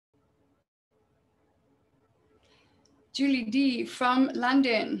Julie D from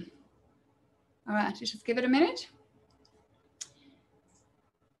London. All right, let's just give it a minute.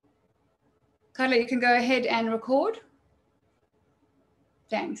 Carla, you can go ahead and record.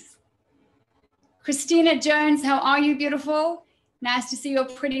 Thanks. Christina Jones, how are you, beautiful? Nice to see your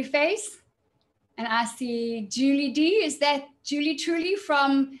pretty face. And I see Julie D. Is that Julie Truly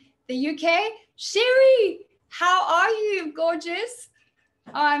from the UK? Sherry, how are you, gorgeous?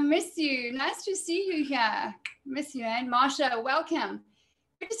 Oh, I miss you. Nice to see you here. Miss you, and Marsha, welcome.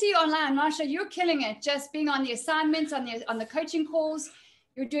 Good to see you online. Marsha, you're killing it. Just being on the assignments, on the coaching calls.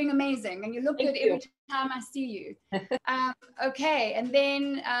 You're doing amazing. And you look good every time I see you. Okay, and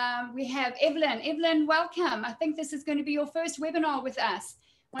then we have Evelyn. Evelyn, welcome. I think this is going to be your first webinar with us.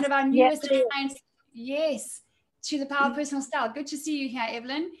 One of our newest clients. Yes, to the Power of Personal Style. Good to see you here,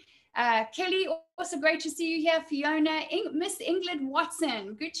 Evelyn. Kelly, also great to see you here. Fiona, Miss Ingrid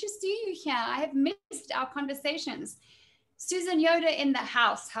Watson, good to see you here. I have missed our conversations. Susan Yoda in the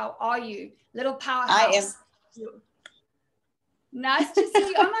house, how are you? Little powerhouse. I am. Nice to see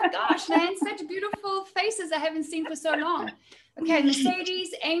you. Oh my gosh, man, such beautiful faces I haven't seen for so long. Okay,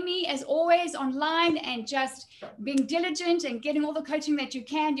 Mercedes, Amy, as always, online and just being diligent and getting all the coaching that you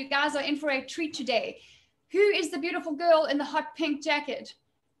can. You guys are in for a treat today. Who is the beautiful girl in the hot pink jacket?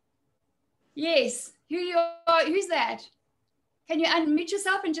 Yes, who's that? Can you unmute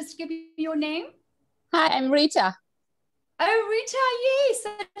yourself and just give me your name? Hi, I'm Rita. Oh, Rita, yes,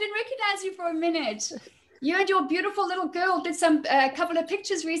 I didn't recognize you for a minute. You and your beautiful little girl did a couple of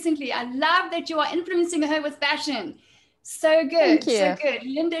pictures recently. I love that you are influencing her with fashion. So good, so good.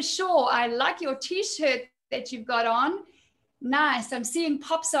 Linda Shaw, I like your t-shirt that you've got on. Nice, I'm seeing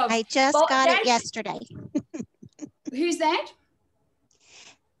pops of. I just got it yesterday. Who's that?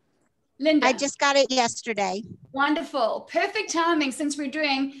 Linda. I just got it yesterday. Wonderful. Perfect timing since we're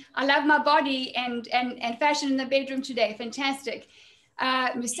doing I Love My Body and fashion in the bedroom today. Fantastic.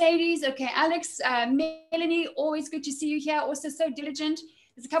 Mercedes, okay, Alex, Melanie, always good to see you here. Also so diligent.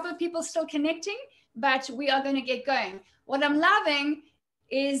 There's a couple of people still connecting, but we are going to get going. What I'm loving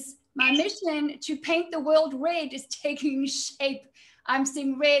is my mission to paint the world red is taking shape. I'm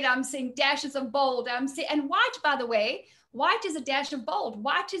seeing red, I'm seeing dashes of bold, and white, by the way. White is a dash of bold.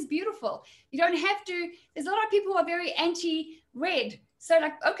 White is beautiful. You don't have to, there's a lot of people who are very anti-red. So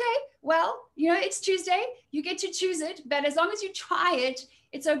like, okay, well, you know, it's Tuesday, you get to choose it, but as long as you try it,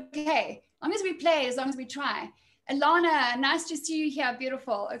 it's okay. As long as we play, as long as we try. Alana, nice to see you here,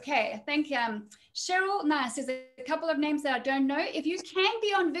 beautiful. Okay, I think Cheryl, nice. There's a couple of names that I don't know. If you can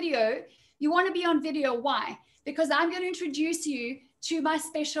be on video, you want to be on video, why? Because I'm going to introduce you to my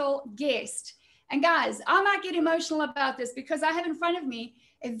special guest. And guys, I might get emotional about this because I have in front of me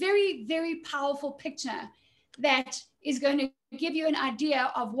a very, very powerful picture that is going to give you an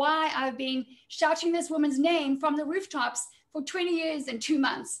idea of why I've been shouting this woman's name from the rooftops for 20 years and 2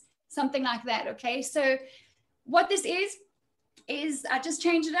 months, something like that, okay? So what this is I just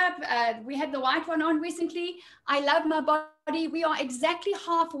changed it up. We had the white one on recently. I Love My Body. We are exactly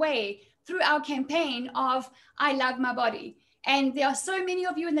halfway through our campaign of I Love My Body. And there are so many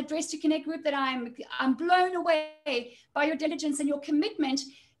of you in the Dress to Connect group that I'm blown away by your diligence and your commitment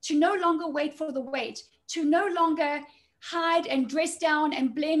to no longer wait for the wait, to no longer hide and dress down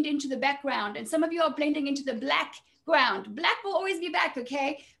and blend into the background. And some of you are blending into the black ground. Black will always be back,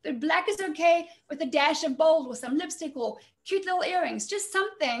 okay? But black is okay with a dash of bold or some lipstick or cute little earrings, just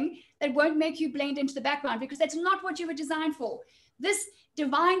something that won't make you blend into the background because that's not what you were designed for. This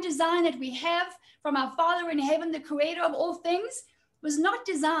divine design that we have from our Father in heaven, the creator of all things, was not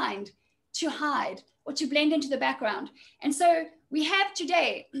designed to hide or to blend into the background. And so we have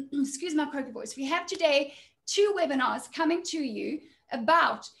today, excuse my croaky voice, we have today 2 webinars coming to you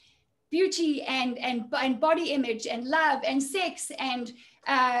about beauty and body image and love and sex and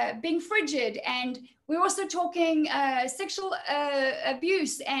being frigid. And we're also talking sexual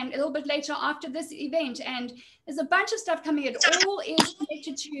abuse and a little bit later after this event. And there's a bunch of stuff coming. It all is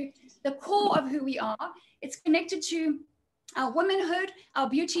connected to the core of who we are. It's connected to our womanhood, our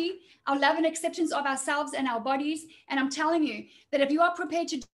beauty, our love and acceptance of ourselves and our bodies. And I'm telling you that if you are prepared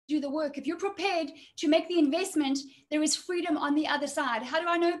to do the work, if you're prepared to make the investment, there is freedom on the other side. How do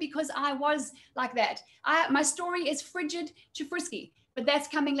I know? Because I was like that. My story is frigid to frisky, but that's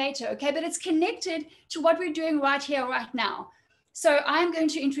coming later, okay? But it's connected to what we're doing right here, right now. So I'm going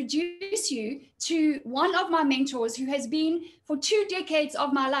to introduce you to one of my mentors who has been for 2 decades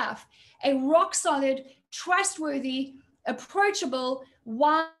of my life, a rock solid, trustworthy, approachable,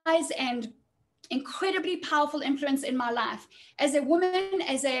 wise, and incredibly powerful influence in my life. As a woman,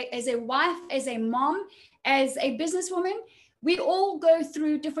 as a wife, as a mom, as a businesswoman, we all go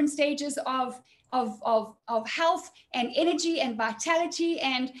through different stages of health and energy and vitality.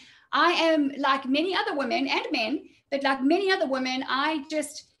 And I am like many other women and men, but like many other women, I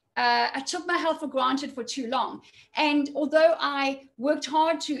took my health for granted for too long. And although I worked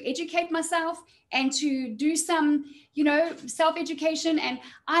hard to educate myself and to do some, self-education, and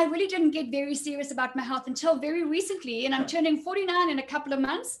I really didn't get very serious about my health until very recently. And I'm turning 49 in a couple of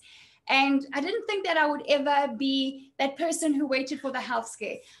months. And I didn't think that I would ever be that person who waited for the health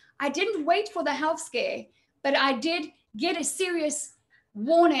scare. I didn't wait for the health scare, but I did get a serious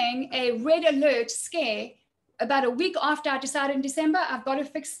warning, a red alert scare about a week after I decided in December, I've got to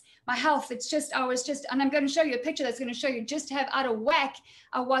fix my health. And I'm going to show you a picture that's going to show you just how out of whack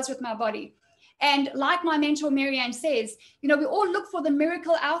I was with my body. And like my mentor, Marianne says, we all look for the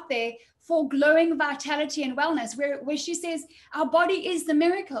miracle out there for glowing vitality and wellness, where she says, our body is the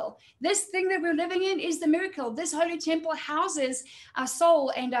miracle. This thing that we're living in is the miracle. This holy temple houses our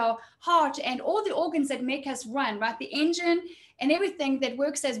soul and our heart and all the organs that make us run, right? The engine and everything that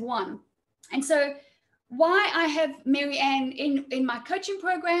works as one. And so why I have Marianne in my coaching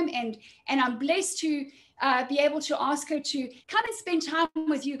program, and I'm blessed to be able to ask her to come and spend time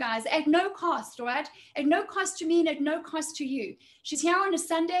with you guys at no cost, all right? At no cost to me and at no cost to you. She's here on a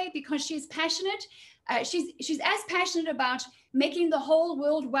Sunday because she's passionate. She's as passionate about making the whole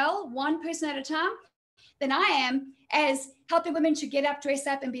world well, one person at a time, than I am as helping women to get up, dress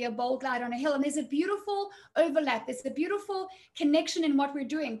up, and be a bold light on a hill. And there's a beautiful overlap. There's a beautiful connection in what we're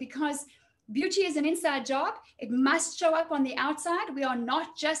doing, because beauty is an inside job. It must show up on the outside. We are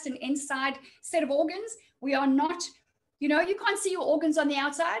not just an inside set of organs. We are not, you can't see your organs on the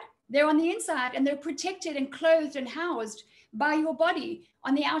outside. They're on the inside, and they're protected and clothed and housed by your body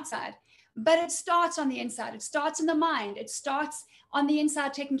on the outside. But it starts on the inside. It starts in the mind. It starts on the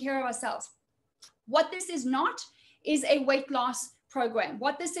inside, taking care of ourselves. What this is not is a weight loss program.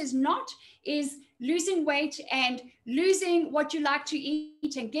 What this is not is losing weight and losing what you like to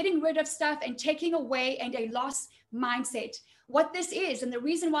eat and getting rid of stuff and taking away and a loss mindset. What this is, and the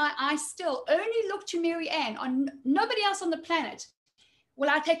reason why I still only look to Marianne, on nobody else on the planet will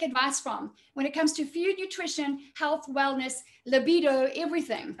I take advice from when it comes to food, nutrition, health, wellness, libido,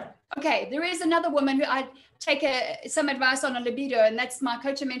 everything. Okay, there is another woman who I take some advice on libido, and that's my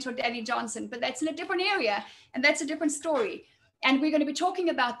coach and mentor, Danny Johnson, but that's in a different area, and that's a different story. And we're going to be talking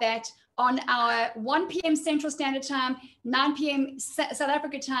about that on our 1 p.m. Central Standard Time, 9 p.m. South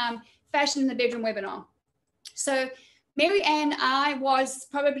Africa time, Fashion in the Bedroom webinar. So Marianne, I was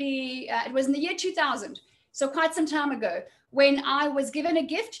probably, it was in the year 2000, so quite some time ago, when I was given a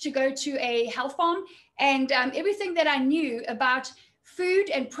gift to go to a health farm, and everything that I knew about food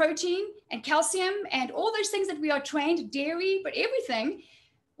and protein and calcium and all those things that we are trained, dairy, but everything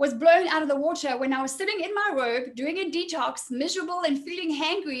was blown out of the water when I was sitting in my robe doing a detox, miserable and feeling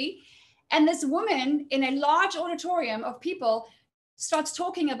hangry. And this woman in a large auditorium of people starts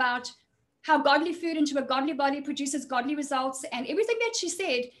talking about how godly food into a godly body produces godly results. And everything that she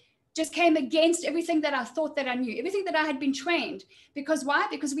said just came against everything that I thought that I knew, everything that I had been trained. Because why?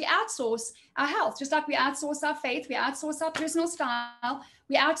 Because we outsource our health, just like we outsource our faith, we outsource our personal style,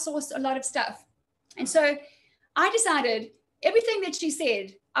 we outsource a lot of stuff. And so I decided everything that she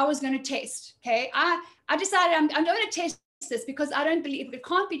said, I was going to test. Okay. I decided I'm going to test this because I don't believe it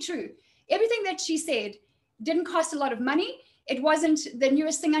can't be true. Everything that she said didn't cost a lot of money. It wasn't the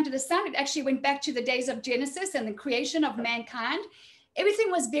newest thing under the sun. It actually went back to the days of Genesis and the creation of mankind.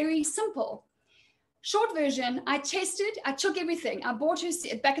 Everything was very simple. Short version, I tested, I took everything. I bought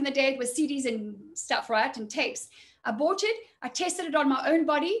it back in the day, it was CDs and stuff, right? And tapes. I bought it, I tested it on my own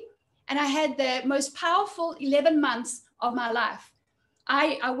body, and I had the most powerful 11 months of my life.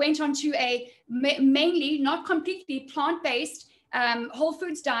 I went on to a mainly, not completely plant-based whole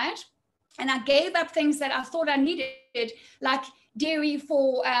foods diet. And I gave up things that I thought I needed, like dairy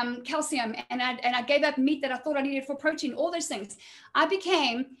for calcium, and I gave up meat that I thought I needed for protein, all those things. I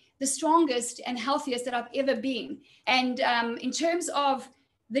became the strongest and healthiest that I've ever been. And in terms of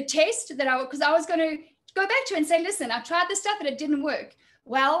the test that because I was going to go back to and say, listen, I tried this stuff and it didn't work.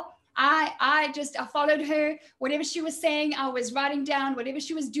 Well, I followed her, whatever she was saying, I was writing down whatever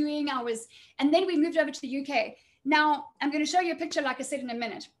she was doing. And then we moved over to the UK. Now I'm going to show you a picture, like I said, in a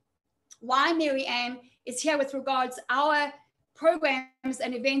minute. Why Marianne is here with regards our programs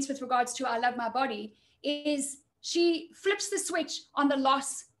and events with regards to I Love My Body is she flips the switch on the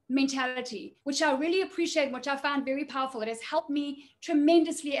loss mentality, which I really appreciate, which I found very powerful. It has helped me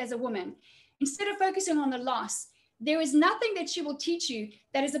tremendously as a woman. Instead of focusing on the loss, there is nothing that she will teach you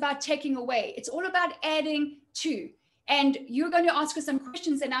that is about taking away. It's all about adding to. And you're going to ask her some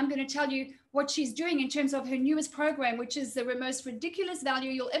questions, and I'm going to tell you what she's doing in terms of her newest program, which is the most ridiculous value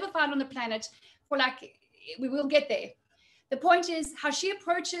you'll ever find on the planet. For like, we will get there. The point is how she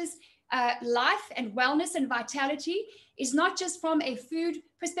approaches life and wellness and vitality is not just from a food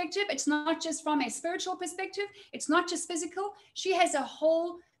perspective. It's not just from a spiritual perspective. It's not just physical. She has a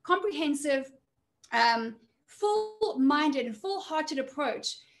whole comprehensive, full-minded and full-hearted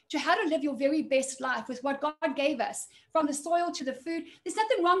approach to how to live your very best life with what God gave us, from the soil to the food. There's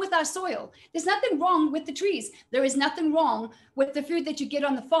nothing wrong with our soil. There's nothing wrong with the trees. There is nothing wrong with the food that you get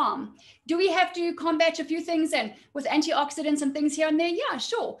on the farm. Do we have to combat a few things and with antioxidants and things here and there? Yeah,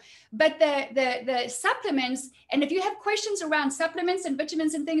 sure. But the supplements, and if you have questions around supplements and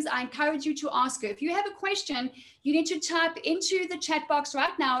vitamins and things, I encourage you to ask her. If you have a question, you need to type into the chat box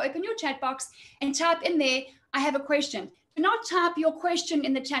right now. Open your chat box and type in there, I have a question. Do not type your question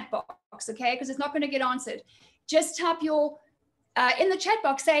in the chat box, okay? Because it's not going to get answered. Just type your, in the chat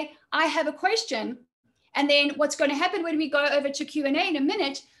box, say, I have a question. And then what's going to happen when we go over to Q&A in a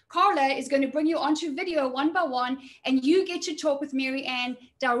minute, Carla is going to bring you onto video one by one, and you get to talk with Marianne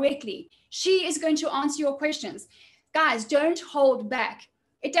directly. She is going to answer your questions. Guys, don't hold back.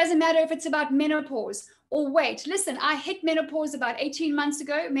 It doesn't matter if it's about menopause or weight. Listen, I hit menopause about 18 months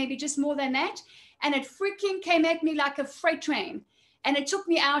ago, maybe just more than that. And it freaking came at me like a freight train. And it took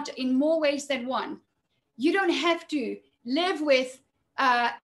me out in more ways than one. You don't have to live with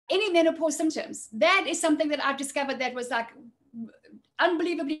any menopause symptoms. That is something that I've discovered that was like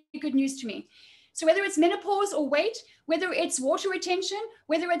unbelievably good news to me. So whether it's menopause or weight, whether it's water retention,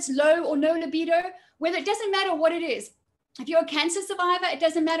 whether it's low or no libido, whether it doesn't matter what it is. If you're a cancer survivor, it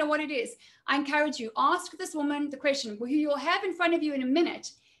doesn't matter what it is. I encourage you, ask this woman the question. Who you'll have in front of you in a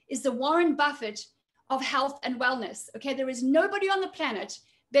minute is the Warren Buffett of health and wellness. Okay, there is nobody on the planet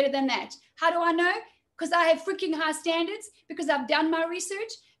better than that. How do I know? Because I have freaking high standards, because I've done my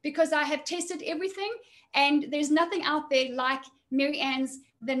research, because I have tested everything, and there's nothing out there like Marianne's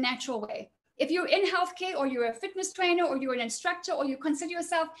The Natural Way. If you're in healthcare, or you're a fitness trainer, or you're an instructor, or you consider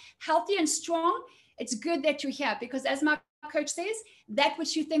yourself healthy and strong, it's good that you're here, because as my coach says, that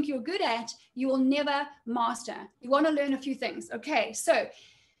which you think you're good at, you will never master. You want to learn a few things. Okay, so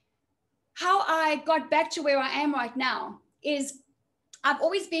how I got back to where I am right now is I've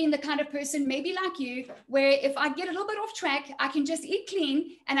always been the kind of person, maybe like you, where if I get a little bit off track, I can just eat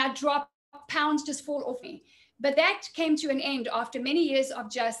clean and I drop pounds, just fall off me. But that came to an end after many years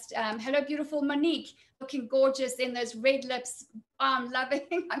of just, hello, beautiful Monique, looking gorgeous in those red lips. I'm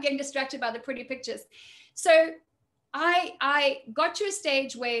loving, I'm getting distracted by the pretty pictures. So I got to a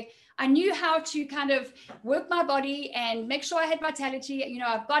stage where I knew how to kind of work my body and make sure I had vitality. You know,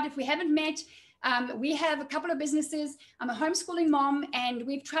 I've got, if we haven't met, we have a couple of businesses. I'm a homeschooling mom, and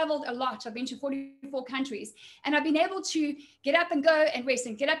we've traveled a lot. I've been to 44 countries, and I've been able to get up and go and rest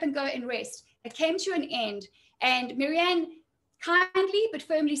and get up and go and rest. It came to an end. And Marianne kindly but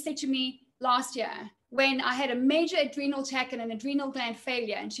firmly said to me last year, when I had a major adrenal attack and an adrenal gland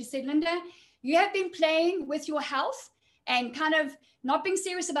failure, and she said, Linda, you have been playing with your health and kind of not being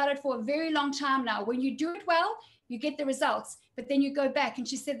serious about it for a very long time now. When you do it well, you get the results, but then you go back. And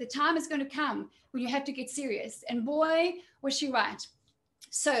she said, the time is going to come when you have to get serious. And boy, was she right.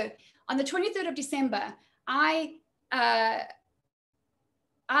 So on the 23rd of December, I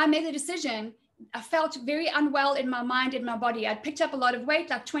made the decision. I felt very unwell in my mind and my body. I'd picked up a lot of weight,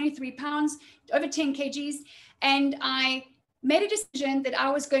 like 23 pounds, over 10 kgs. And I made a decision that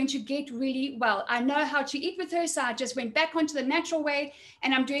I was going to get really well. I know how to eat with her, so I just went back onto The Natural Way,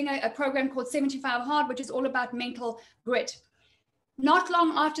 and I'm doing a program called 75 Hard, which is all about mental grit. Not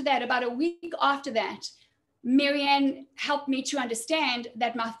long after that, about a week after that, Marianne helped me to understand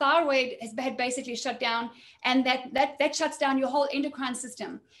that my thyroid had basically shut down, and that shuts down your whole endocrine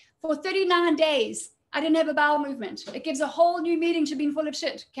system. For 39 days, I didn't have a bowel movement. It gives a whole new meaning to being full of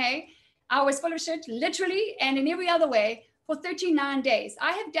shit, okay? I was full of shit, literally, and in every other way, for 39 days.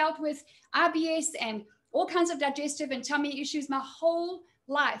 I have dealt with IBS and all kinds of digestive and tummy issues my whole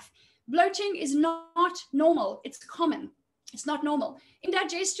life. Bloating is not normal. It's common. It's not normal.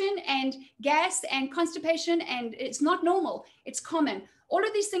 Indigestion and gas and constipation, and it's not normal. It's common. All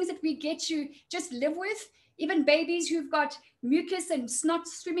of these things that we get to just live with, even babies who've got mucus and snot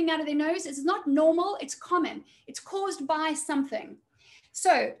streaming out of their nose, it's not normal. It's common. It's caused by something.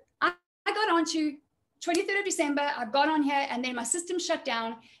 So I got onto 23rd of December, I got on here, and then my system shut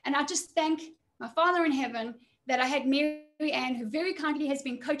down. And I just thank my Father in heaven that I had Marianne, who very kindly has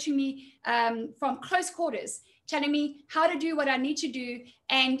been coaching me from close quarters, telling me how to do what I need to do.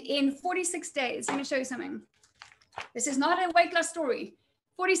 And in 46 days, let me show you something. This is not a weight loss story.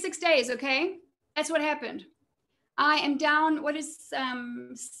 46 days, okay? That's what happened. I am down, what is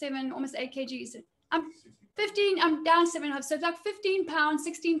 7, almost 8 kgs. I'm down 7.5, so it's like 15 pounds,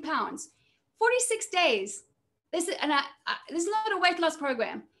 16 pounds, 46 days. This is not a weight loss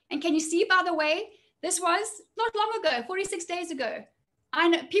program. And can you see, by the way, this was not long ago, 46 days ago. I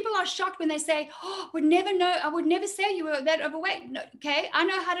know people are shocked when they say, oh, would never know, I would never say you were that overweight. No, okay, I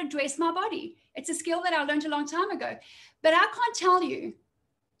know how to dress my body. It's a skill that I learned a long time ago. But I can't tell you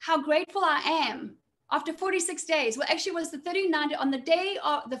how grateful I am after 46 days. Well, actually it was the 39th, on the day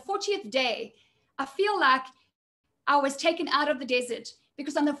of the 40th day, I feel like I was taken out of the desert,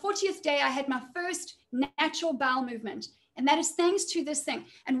 because on the 40th day, I had my first natural bowel movement. And that is thanks to this thing.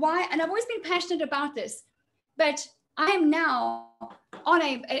 And why? And I've always been passionate about this, but I am now on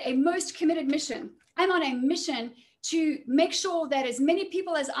a most committed mission. I'm on a mission to make sure that as many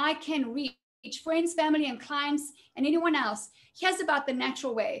people as I can reach, friends, family, and clients, and anyone else, hears about the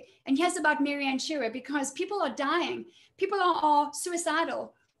natural way and hears about Marianne Shearer, because people are dying. People are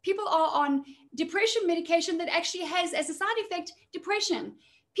suicidal. People are on depression medication that actually has as a side effect depression.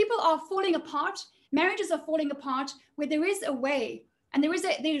 People are falling apart. Marriages are falling apart, where there is a way, and there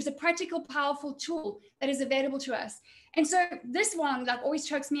is a practical, powerful tool that is available to us. And so this one like always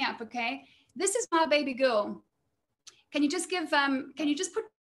chokes me up. Okay, this is my baby girl. Can you just put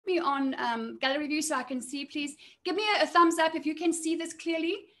me on gallery view so I can see, please? Give me a thumbs up if you can see this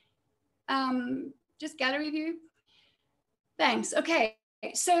clearly. Just gallery view. Thanks. Okay.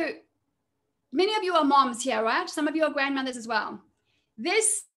 So many of you are moms here, right? Some of you are grandmothers as well.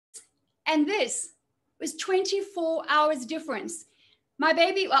 This and this was 24 hours difference. My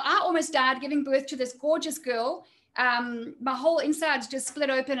baby, well, I almost died giving birth to this gorgeous girl. My whole insides just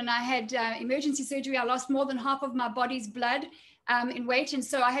split open, and I had emergency surgery. I lost more than half of my body's blood in weight. And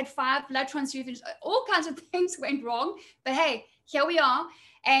so I had 5 blood transfusions. All kinds of things went wrong. But hey, here we are.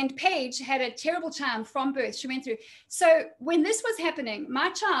 And Paige had a terrible time from birth. She went through. So when this was happening, my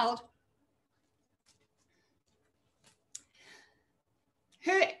child,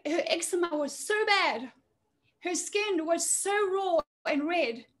 her eczema was so bad. Her skin was so raw and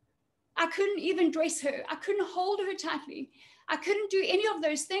red. I couldn't even dress her. I couldn't hold her tightly. I couldn't do any of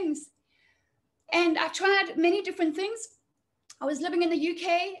those things. And I tried many different things. I was living in the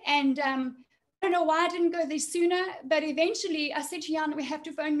UK, and I don't know why I didn't go there sooner, but eventually I said to Jan, we have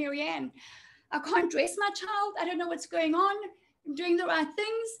to phone Marianne. I can't dress my child. I don't know what's going on. I'm doing the right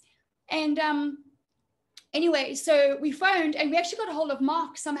things. And anyway, so we phoned, and we actually got a hold of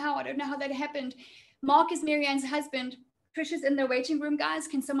Mark somehow. I don't know how that happened. Mark is Marianne's husband. Trish is in the waiting room, guys.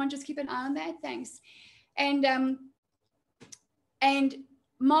 Can someone just keep an eye on that? Thanks. And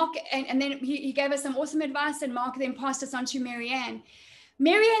Mark, and then he gave us some awesome advice, and Mark then passed us on to Marianne.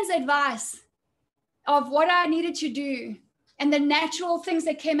 Marianne's advice of what I needed to do, and the natural things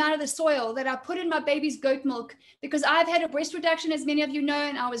that came out of the soil that I put in my baby's goat milk, because I've had a breast reduction, as many of you know,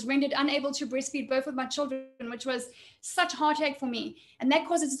 and I was rendered unable to breastfeed both of my children, which was such heartache for me. And that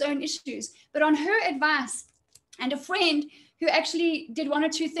causes its own issues. But on her advice, and a friend who actually did 1 or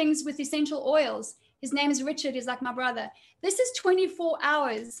 2 things with essential oils, his name is Richard, he's like my brother. This is 24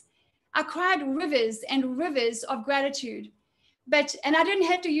 hours. I cried rivers and rivers of gratitude. And I didn't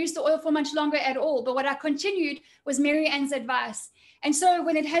have to use the oil for much longer at all. But what I continued was Marianne's advice. And so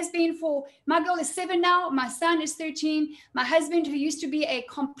when it has been for, my girl is 7 now, my son is 13, my husband, who used to be a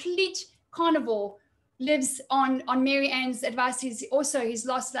complete carnivore, lives on Marianne's advice. He's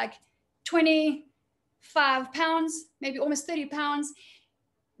lost like 25 pounds, maybe almost 30 pounds.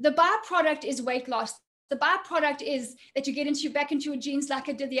 The byproduct is weight loss. The byproduct is that you get back into your jeans like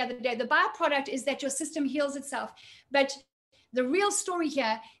I did the other day. The byproduct is that your system heals itself. But the real story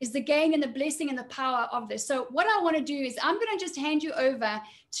here is the gain and the blessing and the power of this. So what I want to do is I'm going to just hand you over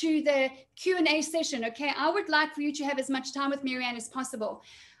to the Q&A session, okay? I would like for you to have as much time with Marianne as possible.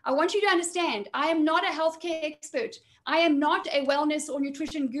 I want you to understand, I am not a healthcare expert. I am not a wellness or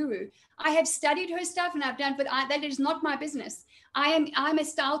nutrition guru. I have studied her stuff and I've done, but that is not my business. I'm a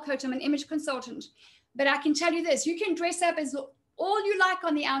style coach. I'm an image consultant. But I can tell you this, you can dress up as all you like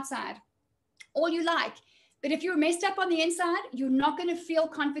on the outside, all you like. But if you're messed up on the inside, you're not going to feel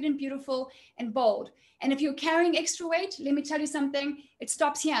confident, beautiful, and bold. And if you're carrying extra weight, let me tell you something, it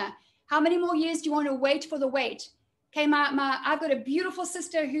stops here. How many more years do you want to wait for the weight? Okay, I've got a beautiful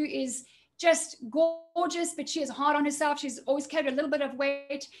sister who is just gorgeous, but she is hard on herself. She's always carried a little bit of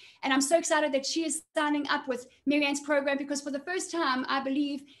weight. And I'm so excited that she is signing up with Marianne's program, because for the first time, I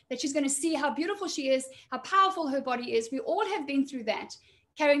believe that she's going to see how beautiful she is, how powerful her body is. We all have been through that,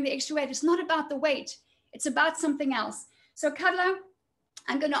 carrying the extra weight. It's not about the weight. It's about something else. So Carla,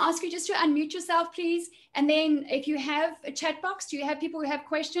 I'm going to ask you just to unmute yourself, please. And then if you have a chat box, do you have people who have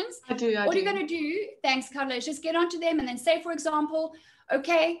questions? I do. What you're going to do, thanks, Carla, is just get onto them and then say, for example,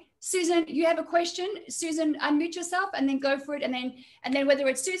 okay, Susan, you have a question. Susan, unmute yourself and then go for it. And then whether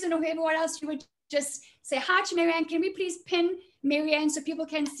it's Susan or whoever else, you would just say hi to Marianne. Can we please pin Marianne so people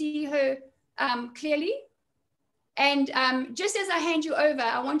can see her clearly? And just as I hand you over,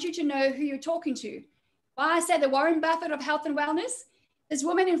 I want you to know who you're talking to. Why I say the Warren Buffett of health and wellness. This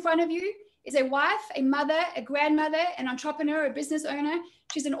woman in front of you is a wife, a mother, a grandmother, an entrepreneur, a business owner.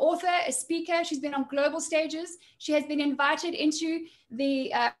 She's an author, a speaker. She's been on global stages. She has been invited into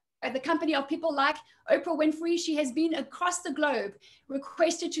the company of people like Oprah Winfrey. She has been across the globe,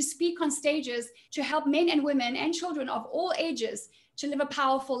 requested to speak on stages to help men and women and children of all ages to live a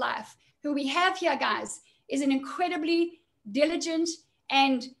powerful life. Who we have here, guys, is an incredibly diligent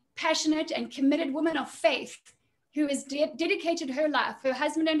and passionate and committed woman of faith who has dedicated her life, her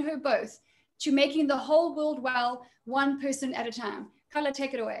husband and her both, to making the whole world well, one person at a time. Carla,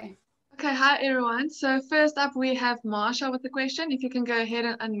 take it away. Okay, hi everyone. So first up we have Marsha with the question. If you can go ahead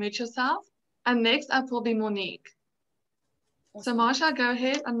and unmute yourself. And next up will be Monique. Awesome. So Marsha, go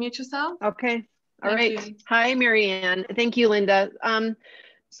ahead, unmute yourself. Okay, all Thank right. you. Hi, Marianne. Thank you, Linda.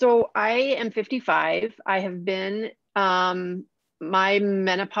 So I am 55. I have been, my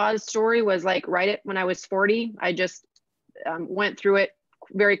menopause story was like when I was 40. I just went through it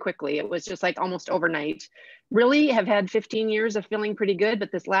very quickly. It was just like almost overnight. Really have had 15 years of feeling pretty good,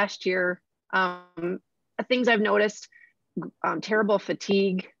 but this last year, things I've noticed, terrible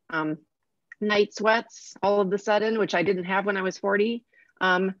fatigue, night sweats all of a sudden, which I didn't have when I was 40.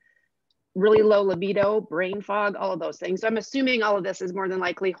 Really low libido, brain fog, all of those things. So I'm assuming all of this is more than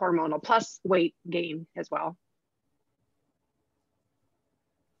likely hormonal, plus weight gain as well.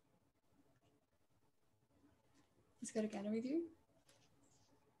 Let's go to gallery view.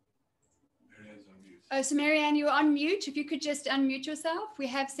 Oh, so Marianne, you're on mute. If you could just unmute yourself. We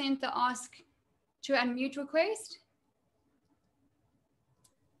have sent the ask to unmute request.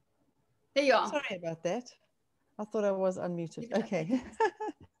 There you are. Sorry about that. I thought I was unmuted. Okay.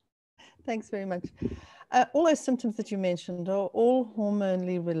 Thanks very much. All those symptoms that you mentioned are all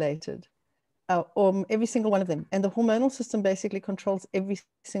hormonally related, or every single one of them. And the hormonal system basically controls every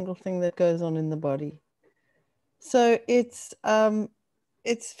single thing that goes on in the body. So it's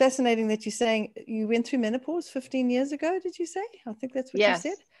fascinating that you're saying you went through menopause 15 years ago, did you say? I think that's what you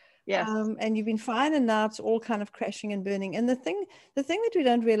said. Yes. And you've been fine, and now it's all kind of crashing and burning. And the thing that we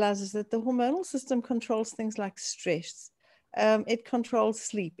don't realize is that the hormonal system controls things like stress. It controls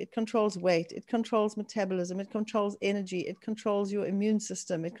sleep, it controls weight, it controls metabolism, it controls energy, it controls your immune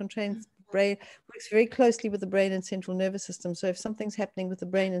system, it controls brain, works very closely with the brain and central nervous system. So if something's happening with the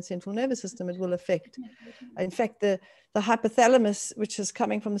brain and central nervous system, it will affect. In fact, the hypothalamus, which is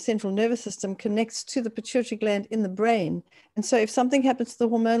coming from the central nervous system, connects to the pituitary gland in the brain. And so if something happens to the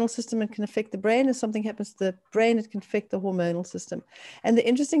hormonal system, it can affect the brain. If something happens to the brain, it can affect the hormonal system. And the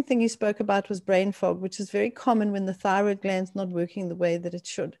interesting thing you spoke about was brain fog, which is very common when the thyroid gland's not working the way that it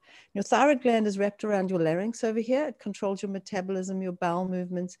should. Your thyroid gland is wrapped around your larynx over here. It controls your metabolism, your bowel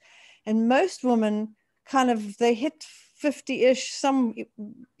movements. And most women they hit 50-ish, some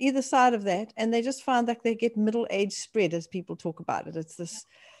either side of that, and they just find like they get middle-age spread, as people talk about it. It's this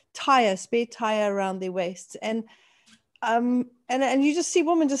spare tire around their waists. And you just see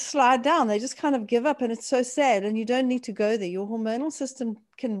women just slide down. They just kind of give up, and it's so sad. And you don't need to go there. Your hormonal system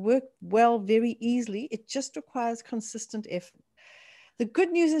can work well very easily. It just requires consistent effort. The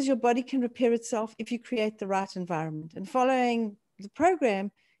good news is your body can repair itself if you create the right environment. And following the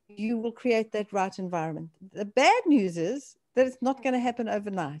program, you will create that right environment. The bad news is that it's not going to happen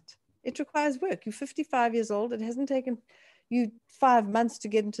overnight. It requires work. You're 55 years old. It hasn't taken you 5 months to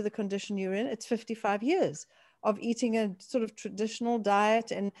get into the condition you're in. It's 55 years of eating a sort of traditional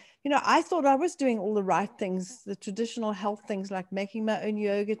diet. And, I thought I was doing all the right things, the traditional health things, like making my own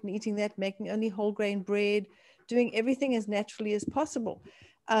yogurt and eating that, making only whole grain bread, doing everything as naturally as possible.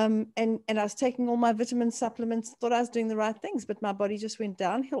 And I was taking all my vitamin supplements, thought I was doing the right things, but my body just went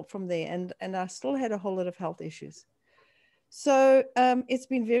downhill from there. And I still had a whole lot of health issues. So it's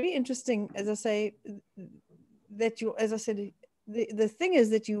been very interesting, as I say, that the thing is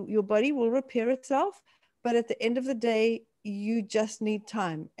that your body will repair itself, but at the end of the day, you just need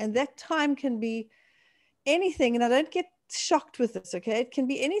time. And that time can be anything. And I don't get shocked with this, okay? It can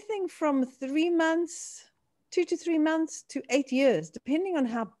be anything from 3 months, 2 to 3 months to 8 years, depending on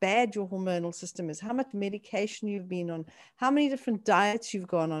how bad your hormonal system is, how much medication you've been on, how many different diets you've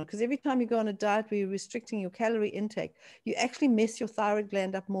gone on. Because every time you go on a diet where you're restricting your calorie intake, you actually mess your thyroid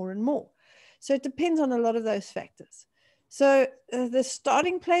gland up more and more. So it depends on a lot of those factors. So the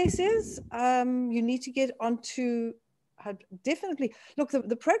starting place is you need to get onto, definitely, look,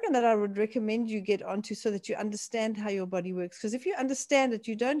 the program that I would recommend you get onto so that you understand how your body works. Because if you understand it,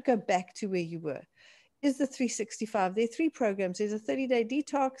 you don't go back to where you were, is the 365. There are 3 programs. There's a 30-day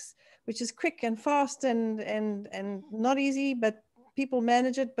detox, which is quick and fast and not easy, but people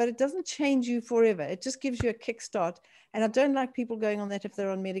manage it, but it doesn't change you forever. It just gives you a kickstart. And I don't like people going on that if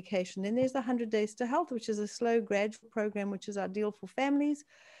they're on medication. Then there's the 100 Days to Health, which is a slow, gradual program, which is ideal for families.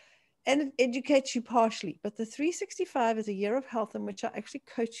 And it educates you partially. But the 365 is a year of health in which I actually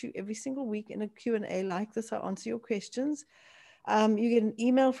coach you every single week in a Q&A like this. I answer your questions. You get an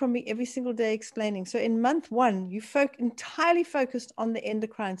email from me every single day explaining. So in month 1, you entirely focused on the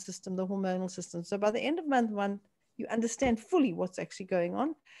endocrine system, the hormonal system. So by the end of month 1, you understand fully what's actually going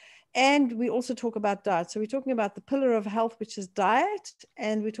on. And we also talk about diet. So we're talking about the pillar of health, which is diet,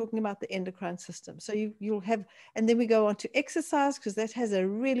 and we're talking about the endocrine system. So you'll have, and then we go on to exercise, because that has a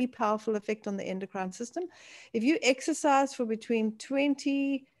really powerful effect on the endocrine system. If you exercise for between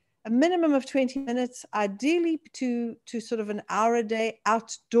a minimum of 20 minutes, ideally to sort of an hour a day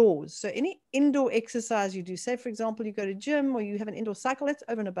outdoors. So any indoor exercise you do, say for example, you go to gym or you have an indoor cycle, that's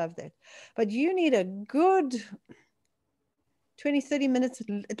over and above that. But you need a good 20, 30 minutes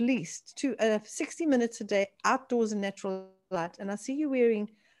at least, to 60 minutes a day outdoors in natural light. And I see you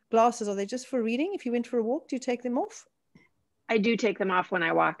wearing glasses. Are they just for reading? If you went for a walk, do you take them off? I do take them off when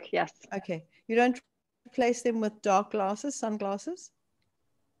I walk, yes. Okay. You don't replace them with dark glasses, sunglasses?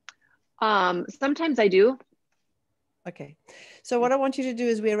 Sometimes I do. Okay. So what I want you to do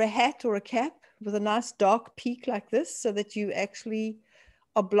is wear a hat or a cap with a nice dark peak like this, so that you actually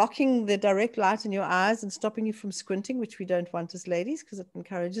are blocking the direct light in your eyes and stopping you from squinting, which we don't want as ladies because it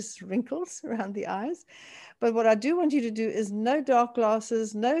encourages wrinkles around the eyes. But what I do want you to do is no dark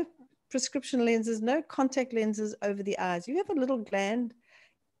glasses, no prescription lenses, no contact lenses over the eyes. You have a little gland.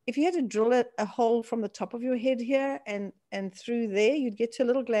 If you had to drill a hole from the top of your head here and through there, you'd get to a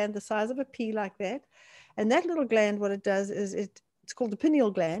little gland the size of a pea like that. And that little gland, what it does is it's called the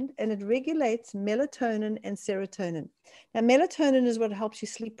pineal gland, and it regulates melatonin and serotonin. Now, melatonin is what helps you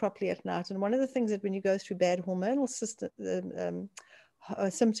sleep properly at night. And one of the things that when you go through bad hormonal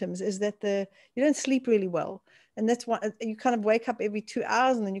symptoms is that you don't sleep really well. And that's why you kind of wake up every 2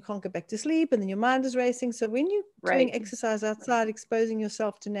 hours and then you can't go back to sleep and then your mind is racing. So when you're doing exercise outside, exposing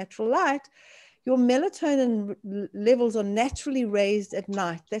yourself to natural light, your melatonin levels are naturally raised at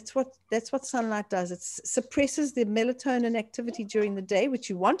night. That's what sunlight does. It suppresses the melatonin activity during the day, which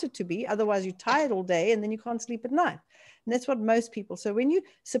you want it to be. Otherwise, you're tired all day and then you can't sleep at night. And that's what most people. So when you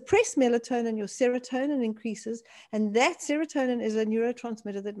suppress melatonin, your serotonin increases. And that serotonin is a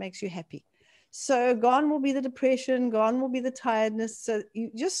neurotransmitter that makes you happy. So gone will be the depression, gone will be the tiredness. So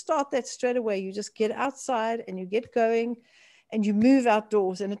you just start that straight away. You just get outside and you get going. And you move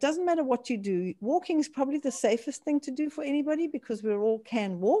outdoors, and it doesn't matter what you do. Walking is probably the safest thing to do for anybody because we all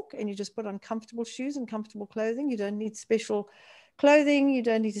can walk, and you just put on comfortable shoes and comfortable clothing. You don't need special clothing. You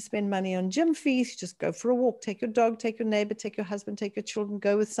don't need to spend money on gym fees. You just go for a walk. Take your dog, take your neighbor, take your husband, take your children,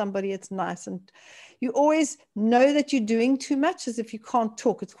 go with somebody. It's nice. And you always know that you're doing too much as if you can't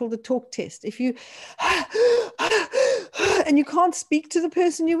talk. It's called the talk test. If you and you can't speak to the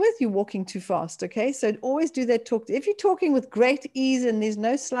person you're with, you're walking too fast. Okay. So always do that talk. If you're talking with great ease and there's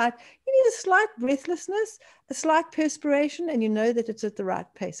no slight, you need a slight breathlessness, a slight perspiration, and you know that it's at the right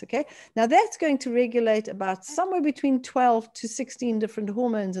pace. Okay. Now that's going to regulate about somewhere between 12 to 16 different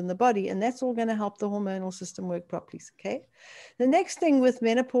hormones in the body. And that's all going to help the hormonal system work properly. Okay. The next thing with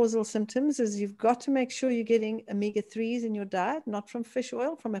menopausal symptoms is you've got to make sure you're getting omega-3s in your diet, not from fish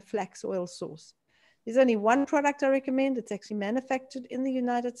oil, from a flax oil source. There's only one product I recommend. It's actually manufactured in the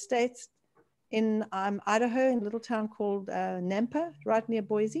United States in Idaho, in a little town called Nampa, right near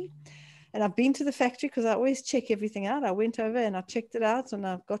Boise. And I've been to the factory because I always check everything out. I went over and I checked it out, and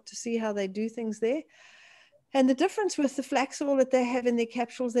I've got to see how they do things there. And the difference with the flax oil that they have in their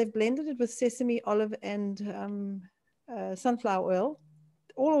capsules, they've blended it with sesame, olive, and sunflower oil,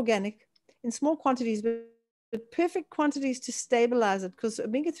 all organic, in small quantities, but perfect quantities to stabilize it, because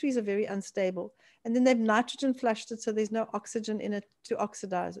omega-3s are very unstable. And then they've nitrogen flushed it, so there's no oxygen in it to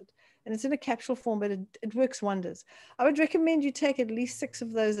oxidize it. And it's in a capsule form, but it works wonders. I would recommend you take at least 6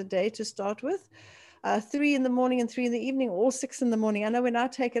 of those a day to start with. 3 in the morning and 3 in the evening, or 6 in the morning. I know when I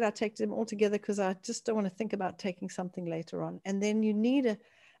take them all together because I just don't want to think about taking something later on. And then you need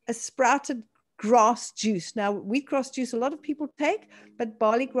a sprouted grass juice. Now, wheatgrass juice, a lot of people take, but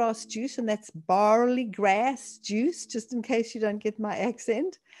barley grass juice, and that's barley grass juice, just in case you don't get my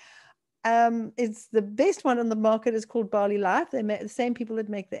accent. It's the best one on the market. Is called Barley Life. They make the same people that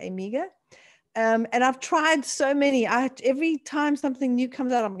make the Omega. And I've tried so many. Every time something new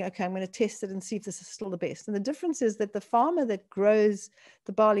comes out, I'm going, okay, I'm going to test it and see if this is still the best. And the difference is that the farmer that grows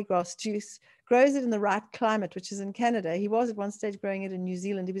the barley grass juice grows it in the right climate, which is in Canada. He was at one stage growing it in New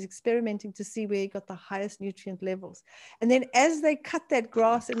Zealand. He was experimenting to see where he got the highest nutrient levels. And then as they cut that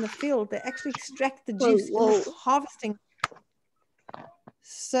grass in the field, they actually extract the juice in this harvesting.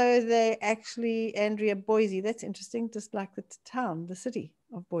 So they actually, Andrea, Boise, that's interesting, just like the town, the city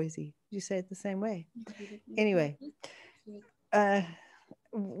of Boise. You say it the same way. Anyway,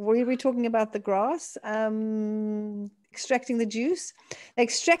 were we talking about the grass? Extracting the juice. They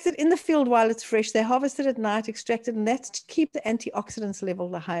extract it in the field while it's fresh. They harvest it at night, extract it, and that's to keep the antioxidants level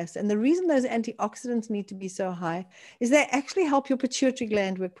the highest. And the reason those antioxidants need to be so high is they actually help your pituitary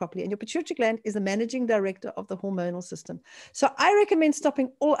gland work properly. And your pituitary gland is the managing director of the hormonal system. So I recommend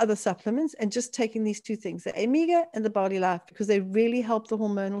stopping all other supplements and just taking these two things, the Omega and the Barley Life, because they really help the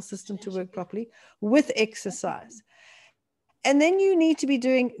hormonal system to work properly with exercise. And then you need to be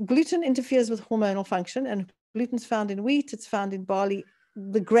doing, gluten interferes with hormonal function, and gluten's found in wheat, it's found in barley,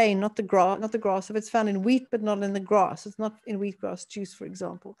 the grain, not the grass. If it's found in wheat, but not in the grass. It's not in wheatgrass juice, for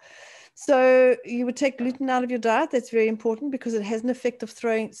example. So you would take gluten out of your diet. That's very important because it has an effect of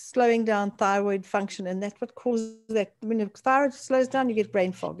slowing down thyroid function. And that's what causes that. When the thyroid slows down, you get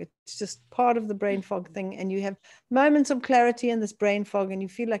brain fog. It's just part of the brain fog thing. And you have moments of clarity in this brain fog and you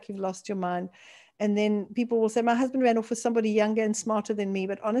feel like you've lost your mind. And then people will say, my husband ran off with somebody younger and smarter than me.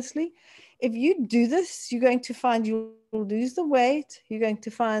 But honestly, if you do this, you're going to find you'll lose the weight. You're going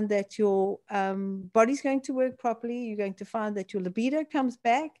to find that your body's going to work properly. You're going to find that your libido comes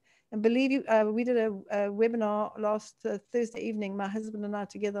back. And believe you, we did a webinar last Thursday evening, my husband and I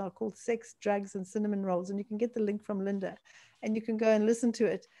together, called Sex, Drugs, and Cinnamon Rolls. And you can get the link from Linda and you can go and listen to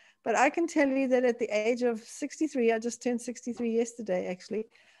it. But I can tell you that at the age of 63, I just turned 63 yesterday, actually.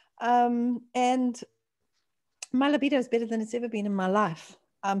 And my libido is better than it's ever been in my life.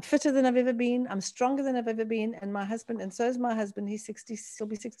 I'm fitter than I've ever been. I'm stronger than I've ever been. And my husband, and so is my husband, he's 60, he'll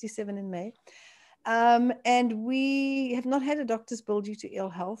be 67 in May. And we have not had a doctor's bill due to ill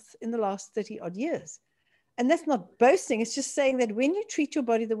health in the last 30 odd years. And that's not boasting. It's just saying that when you treat your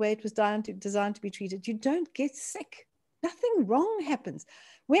body the way it was designed to be treated, you don't get sick. Nothing wrong happens.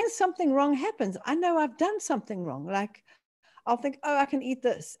 When something wrong happens, I know I've done something wrong. Like, I'll think, oh, I can eat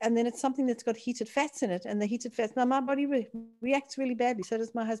this. And then it's something that's got heated fats in it. And the heated fats, now my body reacts really badly. So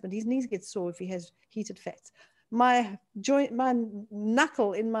does my husband. His knees get sore if he has heated fats. My joint, my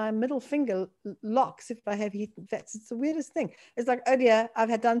knuckle in my middle finger locks if I have heated fats. It's the weirdest thing. It's like, oh dear,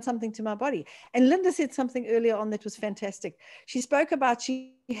 I've done something to my body. And Linda said something earlier on that was fantastic. She spoke about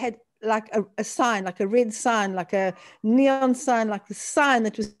she had like a sign, like a red sign, like a neon sign, like the sign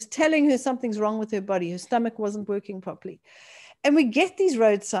that was telling her something's wrong with her body. Her stomach wasn't working properly. And we get these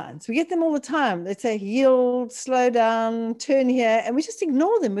road signs. We get them all the time. They say, yield, slow down, turn here. And we just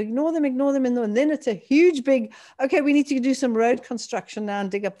ignore them. We ignore them. And then it's a huge big, okay, we need to do some road construction now and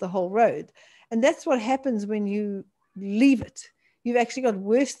dig up the whole road. And that's what happens when you leave it. You've actually got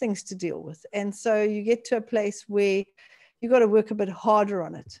worse things to deal with. And so you get to a place where you've got to work a bit harder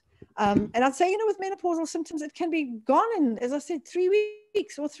on it. And I'd say, with menopausal symptoms, it can be gone in, as I said, 3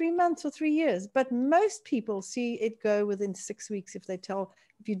 weeks or 3 months or 3 years. But most people see it go within 6 weeks if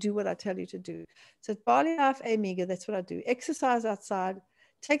you do what I tell you to do. So Barley Life, Omega, that's what I do. Exercise outside,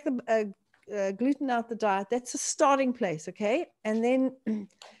 take the gluten out the diet. That's a starting place, okay? And then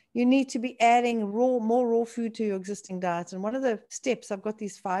you need to be adding more raw food to your existing diet. And one of the steps, I've got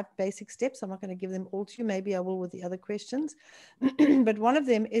these 5 basic steps. I'm not going to give them all to you. Maybe I will with the other questions. But one of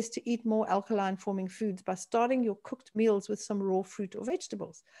them is to eat more alkaline forming foods by starting your cooked meals with some raw fruit or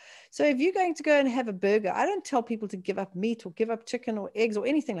vegetables. So if you're going to go and have a burger, I don't tell people to give up meat or give up chicken or eggs or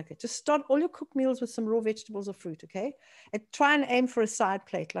anything like that. Just start all your cooked meals with some raw vegetables or fruit, okay? And try and aim for a side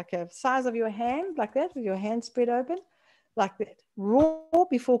plate, like a size of your hand, like that, with your hand spread open. Like that, raw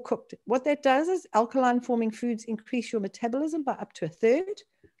before cooked. What that does is alkaline forming foods increase your metabolism by up to 1/3,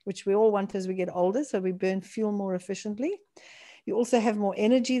 which we all want as we get older, so we burn fuel more efficiently. You also have more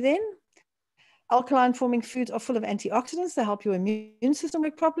energy then. Alkaline forming foods are full of antioxidants that help your immune system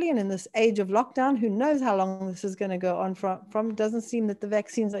work properly. And in this age of lockdown, who knows how long this is going to go on from doesn't seem that the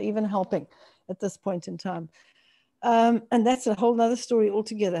vaccines are even helping at this point in time. And that's a whole nother story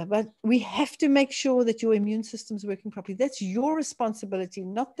altogether. But we have to make sure that your immune system is working properly. That's your responsibility,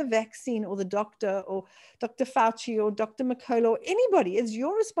 not the vaccine or the doctor or Dr. Fauci or Dr. McCullough or anybody. It's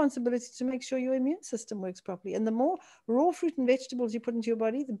your responsibility to make sure your immune system works properly. And the more raw fruit and vegetables you put into your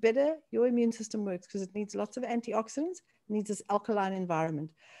body, the better your immune system works, because it needs lots of antioxidants, it needs this alkaline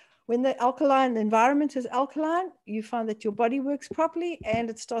environment. When the environment is alkaline, you find that your body works properly and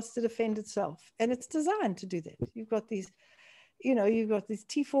it starts to defend itself. And it's designed to do that. You've got these, you've got these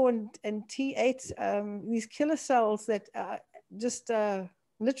T4 and T8, these killer cells that just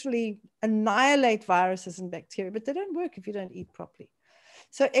literally annihilate viruses and bacteria, but they don't work if you don't eat properly.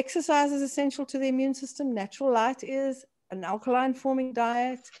 So exercise is essential to the immune system. Natural light is, an alkaline forming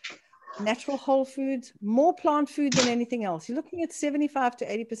diet, natural whole foods, more plant food than anything else. You're looking at 75 to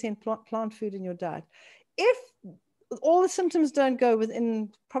 80% plant food in your diet. If all the symptoms don't go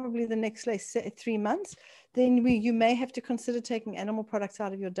within probably the next, let's say, 3 months, then you may have to consider taking animal products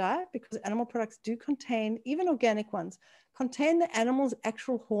out of your diet, because animal products do contain, even organic ones, contain the animal's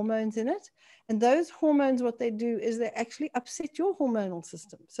actual hormones in it. And those hormones, what they do is they actually upset your hormonal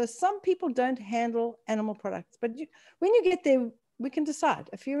system. So some people don't handle animal products, but when you get there, we can decide.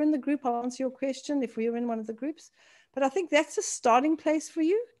 If you're in the group, I'll answer your question if we're in one of the groups. But I think that's a starting place for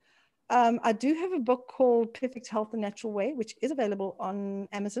you. I do have a book called Perfect Health the Natural Way, which is available on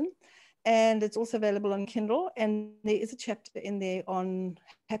Amazon. And it's also available on Kindle. And there is a chapter in there on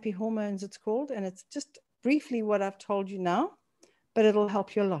happy hormones, it's called. And it's just briefly what I've told you now, but it'll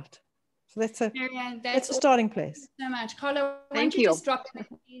help you a lot. So that's a starting place. So much. Carla, why don't you just drop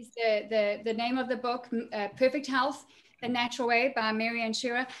the name of the book, Perfect Health the Natural Way by Marianne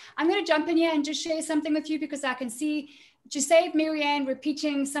Shearer. I'm going to jump in here and just share something with you, because I can see, to save Marianne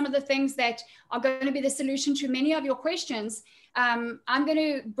repeating some of the things that are going to be the solution to many of your questions, I'm going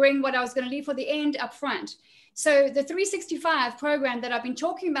to bring what I was going to leave for the end up front. So the 365 program that I've been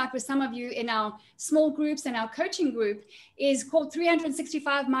talking about with some of you in our small groups and our coaching group is called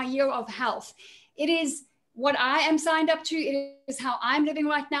 365 My Year of Health. It is what I am signed up to. It is how I'm living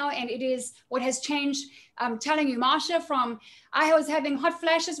right now. And it is what has changed. I'm telling you, Marsha, I was having hot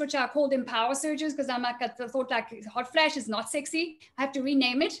flashes, which I called them power surges, because I thought like hot flash is not sexy. I have to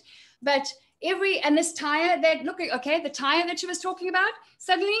rename it. But and this tire that, look, okay, the tire that she was talking about,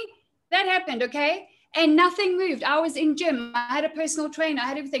 suddenly that happened, okay? And nothing moved. I was in gym. I had a personal trainer. I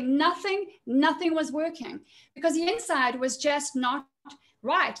had everything. Nothing was working, because the inside was just not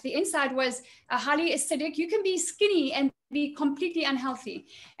right. The inside was highly acidic. You can be skinny and be completely unhealthy.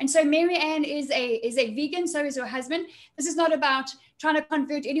 And so Marianne is a vegan. So is her husband. This is not about trying to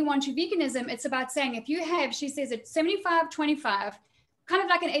convert anyone to veganism. It's about saying, if you have, she says it's 75-25, kind of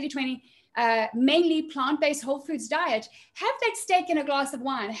like an 80-20, mainly plant-based whole foods diet, have that steak and a glass of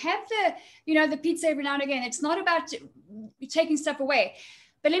wine, have the pizza every now and again. It's not about taking stuff away.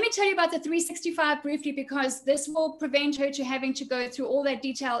 But let me tell you about the 365 briefly, because this will prevent her to having to go through all that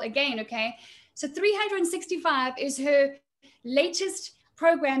detail again, okay? So 365 is her latest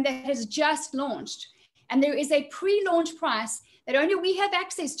program that has just launched. And there is a pre-launch price that only we have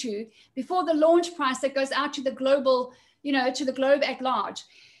access to before the launch price that goes out to the global, to the globe at large.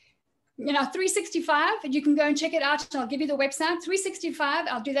 365, and you can go and check it out. I'll give you the website. 365,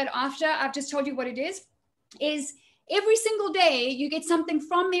 I'll do that after I've just told you what it is every single day you get something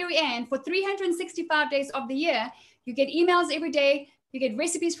from Marianne for 365 days of the year. You get emails every day. You get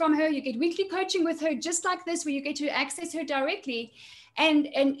recipes from her. You get weekly coaching with her, just like this, where you get to access her directly.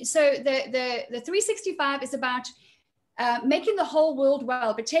 And so the 365 is about making the whole world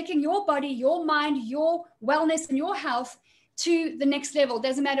well, but taking your body, your mind, your wellness, and your health to the next level.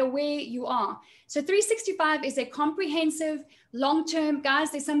 Doesn't matter where you are. So 365 is a comprehensive, long-term,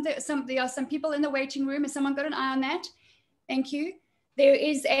 guys, there are some people in the waiting room. Has someone got an eye on that? Thank you. There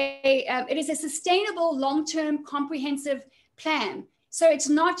is it is a sustainable, long-term, comprehensive plan. So it's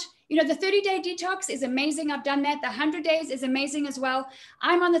not, the 30-day detox is amazing. I've done that. The 100 days is amazing as well.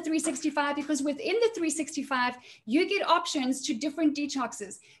 I'm on the 365 because within the 365, you get options to different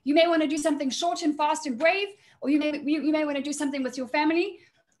detoxes. You may want to do something short and fast and brave, or you may want to do something with your family.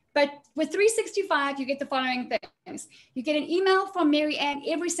 But with 365, you get the following things. You get an email from Marianne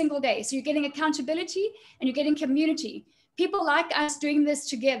every single day. So you're getting accountability and you're getting community. People like us doing this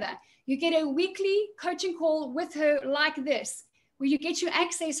together. You get a weekly coaching call with her like this, where you get to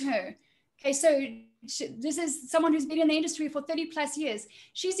access her. Okay, so this is someone who's been in the industry for 30 plus years.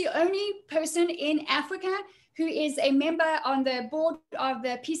 She's the only person in Africa who is a member on the board of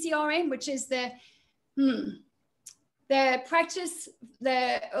the PCRM, which is the practice,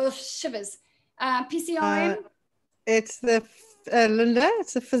 shivers, PCRM. It's the, Linda,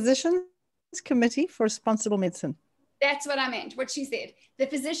 it's the Physicians Committee for Responsible Medicine. That's what I meant, what she said. The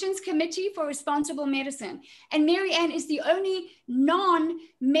Physicians Committee for Responsible Medicine. And Marianne is the only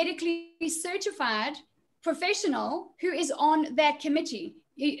non-medically certified professional who is on that committee,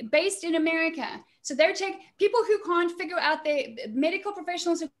 based in America. So they're people who can't figure out, medical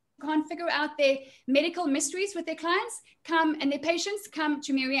professionals who can't figure out their medical mysteries with their clients, come, and their patients, come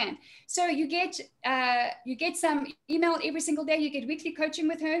to Marianne. So you get some email every single day. You get weekly coaching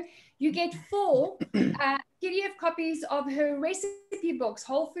with her. You get 4 PDF copies of her recipe books,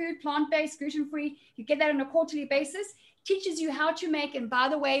 whole food, plant-based, gluten-free. You get that on a quarterly basis. Teaches you how to make. And by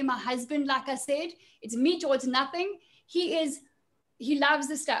the way, my husband, like I said, it's meat or it's nothing. He loves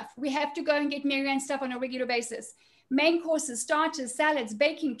the stuff. We have to go and get Marianne stuff on a regular basis. Main courses, starters, salads,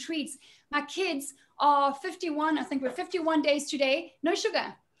 baking, treats. My kids are 51. I think we're 51 days today. No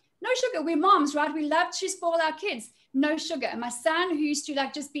sugar. No sugar. We're moms, right? We love to spoil our kids. No sugar. My son, who used to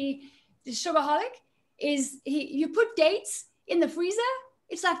like just be the sugarholic, you put dates in the freezer.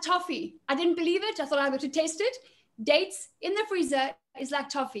 It's like toffee. I didn't believe it. I thought I would to taste it. Dates in the freezer is like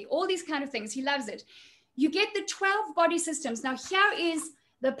toffee. All these kind of things. He loves it. You get the 12 body systems. Now, here is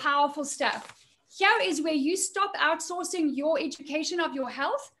the powerful stuff. Here is where you stop outsourcing your education of your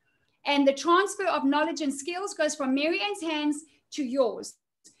health, and the transfer of knowledge and skills goes from Marianne's hands to yours.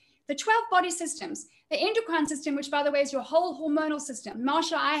 The 12 body systems, the endocrine system, which by the way is your whole hormonal system.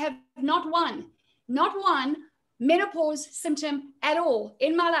 Marsha, I have not one menopause symptom at all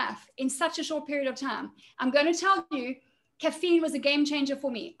in my life in such a short period of time. I'm going to tell you, caffeine was a game changer for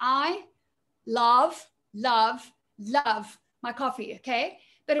me. I love my coffee, okay?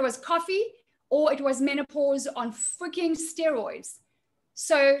 But it was coffee or it was menopause on freaking steroids.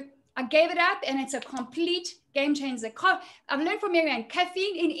 So I gave it up, and it's a complete game changer. I've learned from Marianne,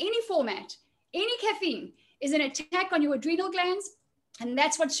 caffeine in any format, any caffeine is an attack on your adrenal glands, and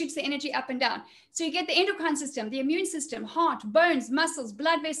that's what shoots the energy up and down. So you get the endocrine system, the immune system, heart, bones, muscles,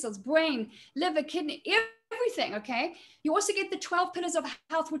 blood vessels, brain, liver, kidney, everything, okay? You also get the 12 pillars of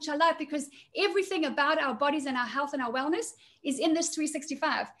health, which I love because everything about our bodies and our health and our wellness is in this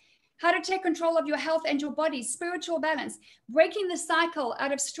 365. How to take control of your health and your body, spiritual balance, breaking the cycle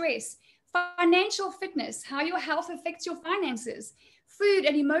out of stress, financial fitness, how your health affects your finances, food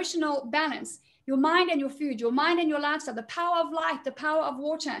and emotional balance, your mind and your food, your mind and your lifestyle, the power of light, the power of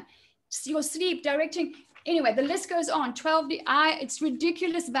water, your sleep, directing. Anyway, the list goes on. It's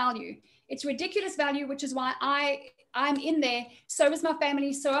ridiculous value. It's ridiculous value, which is why I'm in there. So is my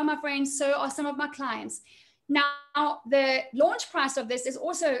family. So are my friends. So are some of my clients. Now, the launch price of this is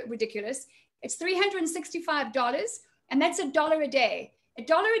also ridiculous. It's $365, and that's $1 a day.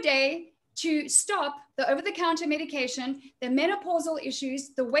 $1 a day to stop the over-the-counter medication, the menopausal issues,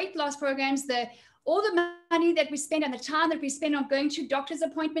 the weight loss programs, all the money that we spend and the time that we spend on going to doctor's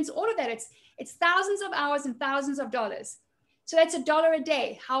appointments, all of that. It's thousands of hours and thousands of dollars. So that's $1 a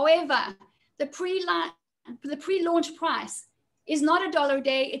day. However, the pre-launch price is not $1 a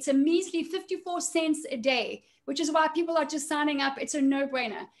day. It's a measly 54 cents a day, which is why people are just signing up. It's a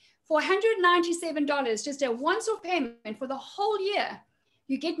no-brainer. For $197, just a once-off payment for the whole year,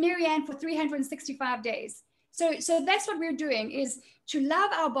 you get Marianne for 365 days. So that's what we're doing, is to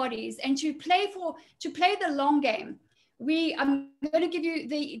love our bodies and to play the long game. I'm going to give you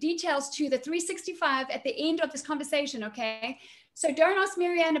the details to the 365 at the end of this conversation, okay? So don't ask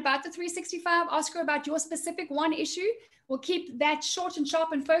Marianne about the 365. Ask her about your specific one issue. We'll keep that short and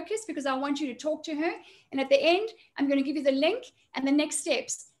sharp and focused because I want you to talk to her. And at the end, I'm going to give you the link and the next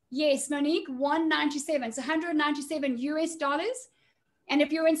steps. Yes, Monique, 197. It's $197 US. And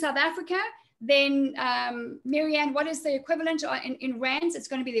if you're in South Africa, then Marianne, what is the equivalent in rands? It's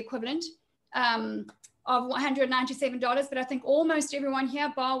going to be the equivalent of $197. But I think almost everyone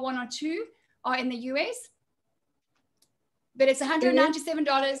here, bar one or two, are in the US. But it's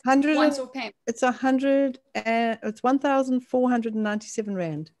 $197 once off payment. It's 1,497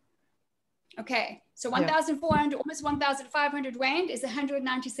 Rand. Okay, so 1,400, almost 1,500 Rand is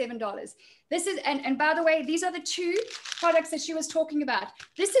 $197. This is, and by the way, these are the two products that she was talking about.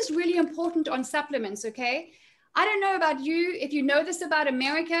 This is really important on supplements, okay? I don't know about you, if you know this about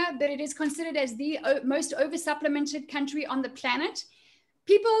America, but it is considered as the most over-supplemented country on the planet.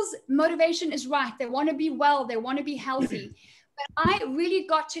 People's motivation is right. They want to be well. They want to be healthy. But I really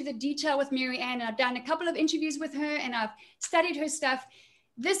got to the detail with Marianne, and I've done a couple of interviews with her, and I've studied her stuff.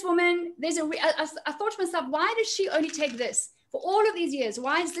 This woman, I thought to myself, why does she only take this for all of these years?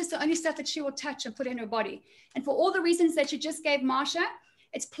 Why is this the only stuff that she will touch and put in her body? And for all the reasons that you just gave Marsha,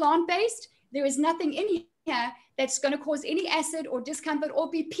 it's plant-based. There is nothing in here that's going to cause any acid or discomfort or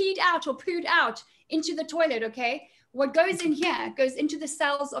be peed out or pooed out into the toilet, okay? What goes in here goes into the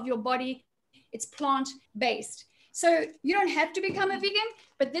cells of your body. It's plant-based. So you don't have to become a vegan,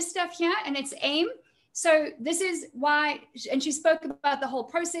 but this stuff here, and it's AIM. So this is why, and she spoke about the whole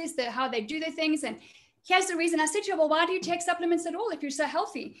process, how they do their things. And here's the reason. I said to her, well, why do you take supplements at all if you're so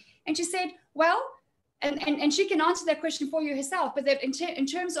healthy? And she said, well, and she can answer that question for you herself. But that in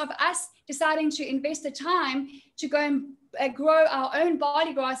terms of us deciding to invest the time to go and grow our own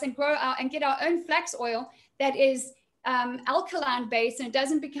body grass and get our own flax oil that is alkaline based, and it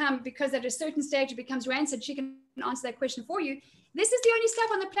doesn't become, because at a certain stage it becomes rancid, she can answer that question for you. This is the only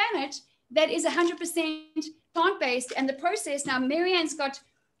stuff on the planet that is 100% plant-based. And the process, now Marianne's got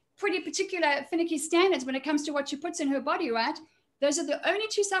pretty particular finicky standards when it comes to what she puts in her body, right? Those are the only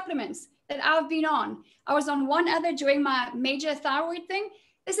 2 supplements that I've been on. I was on one other during my major thyroid thing.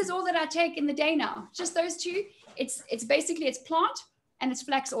 This is all that I take in the day now, just those 2. It's basically, it's plant and it's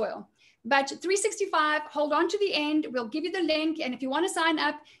flax oil. But 365, hold on to the end. We'll give you the link. And if you want to sign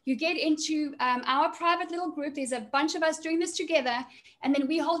up, you get into our private little group. There's a bunch of us doing this together. And then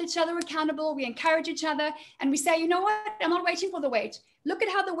we hold each other accountable. We encourage each other. And we say, you know what? I'm not waiting for the weight. Look at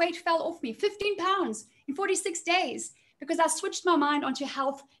how the weight fell off me, 15 pounds in 46 days, because I switched my mind onto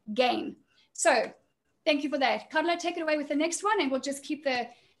health gain. So thank you for that. Carla, take it away with the next one, and we'll just keep the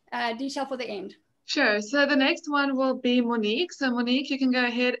detail for the end. Sure. So the next one will be Monique. So Monique, you can go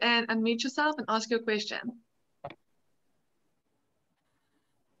ahead and unmute yourself and ask your question.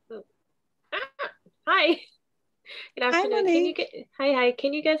 Hi. Good afternoon. Hi, Hi.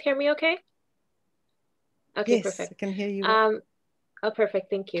 Can you guys hear me okay? Okay, yes, perfect. I can hear you. Oh, perfect.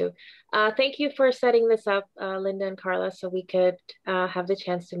 Thank you. Thank you for setting this up, Linda and Carla, so we could have the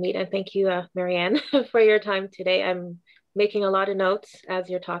chance to meet. And thank you, Marianne, for your time today. I'm making a lot of notes as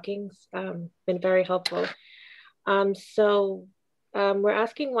you're talking. Been very helpful. We're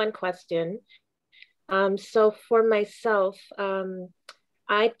asking one question. So for myself,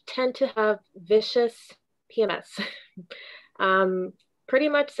 I tend to have vicious PMS. Pretty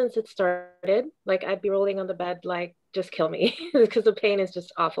much since it started, like I'd be rolling on the bed, like, just kill me, because the pain is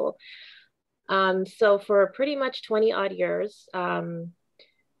just awful. So for pretty much 20 odd years, I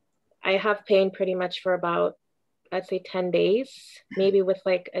have pain pretty much for about, I'd say 10 days, maybe with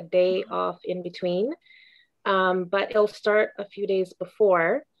like a day off in between. But it'll start a few days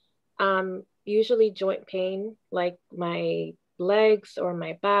before, usually joint pain, like my legs or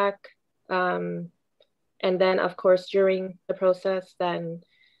my back. And then of course, during the process, then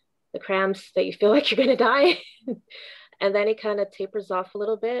the cramps that you feel like you're gonna die. And then it kind of tapers off a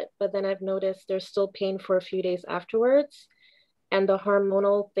little bit, but then I've noticed there's still pain for a few days afterwards. And the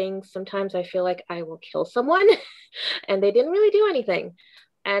hormonal things, sometimes I feel like I will kill someone and they didn't really do anything.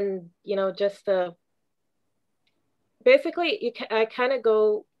 And, you know, just basically I kind of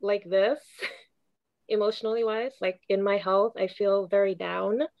go like this, emotionally wise, like in my health, I feel very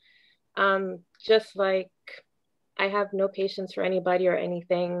down. Just like I have no patience for anybody or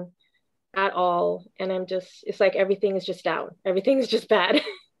anything at all. And I'm just, it's like everything is just down. Everything is just bad.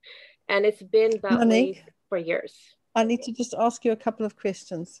 And it's been that Monique, way for years. I need to just ask you a couple of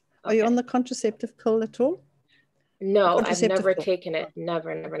questions. Okay. Are you on the contraceptive pill at all? No, I've never taken it.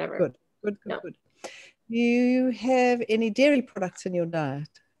 Never. Good. No. Good. Do you have any dairy products in your diet?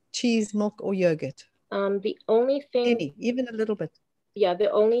 Cheese, milk, or yogurt? The only thing, even a little bit. Yeah,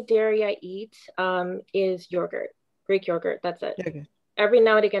 the only dairy I eat is yogurt, Greek yogurt. That's it. Yogurt. Every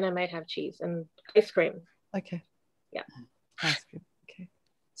now and again, I might have cheese and ice cream. Okay. Yeah. Ice cream. Okay.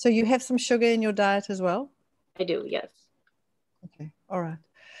 So you have some sugar in your diet as well? I do, yes. Okay. All right.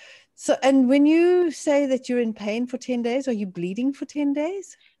 So, and when you say that you're in pain for 10 days, are you bleeding for 10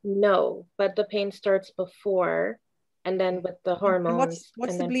 days? No, but the pain starts before, and then with the hormones.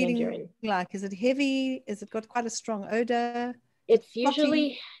 What's the bleeding like? Is it heavy? Is it got quite a strong odor? It's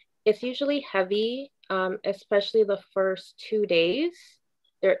usually heavy, especially the first 2 days.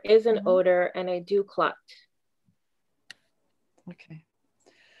 There is an odor, and I do clot. Okay.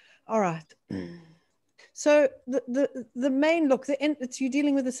 All right. So the main look, it's you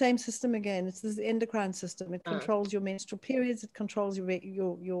dealing with the same system again. It's the endocrine system. It controls your menstrual periods. It controls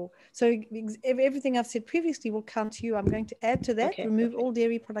your so everything I've said previously will come to you. I'm going to add to that. Okay, remove all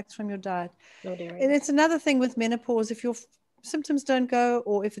dairy products from your diet. No dairy. And it's another thing with menopause. If your symptoms don't go,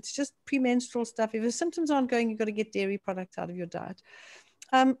 or if it's just premenstrual stuff, if the symptoms aren't going, you've got to get dairy products out of your diet.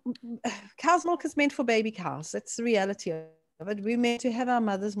 Cow's milk is meant for baby cows. That's the reality of it. We're meant to have our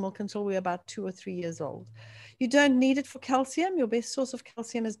mother's milk until we're about 2 or 3 years old. You don't need it for calcium. Your best source of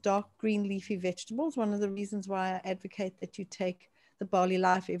calcium is dark green leafy vegetables. One of the reasons why I advocate that you take the Barley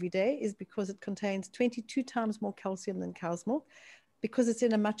Life every day is because it contains 22 times more calcium than cow's milk, because it's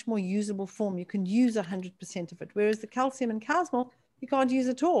in a much more usable form. You can use 100% of it, whereas the calcium in cow's milk, you can't use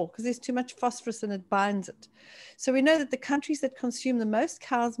at all because there's too much phosphorus and it binds it. So we know that the countries that consume the most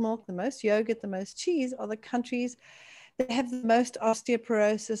cow's milk, the most yogurt, the most cheese are the countries that have the most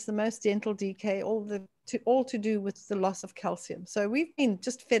osteoporosis, the most dental decay, all the all to do with the loss of calcium. So we've been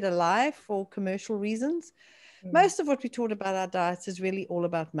just fed alive for commercial reasons. Most of what we taught about our diets is really all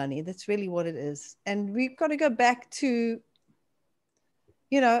about money. That's really what it is. And we've got to go back to,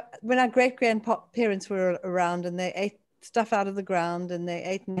 you know, when our great-grandparents were around and they ate stuff out of the ground and they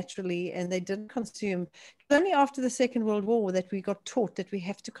ate naturally and they didn't consume. It was only after the Second World War that we got taught that we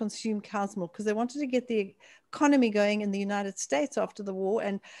have to consume cow's milk because they wanted to get the economy going in the United States after the war.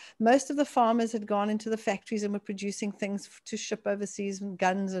 And most of the farmers had gone into the factories and were producing things to ship overseas and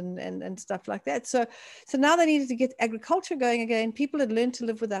guns and stuff like that. So now they needed to get agriculture going again. People had learned to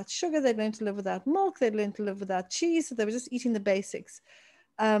live without sugar. They'd learned to live without milk. They'd learned to live without cheese. So they were just eating the basics.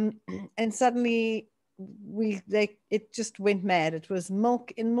 And suddenly it just went mad. It was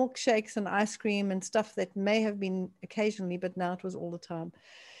milk in milkshakes and ice cream and stuff that may have been occasionally, but now it was all the time.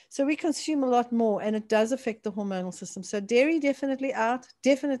 So we consume a lot more and it does affect the hormonal system. So dairy definitely out,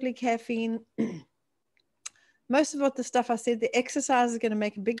 definitely caffeine. Most of what the stuff I said, the exercise is going to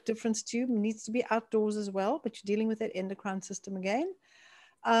make a big difference to you. It needs to be outdoors as well, but you're dealing with that endocrine system again.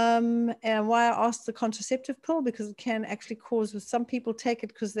 And why I asked the contraceptive pill, because it can actually cause, with some people take it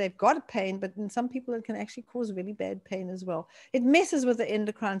because they've got a pain, but in some people it can actually cause really bad pain as well. It messes with the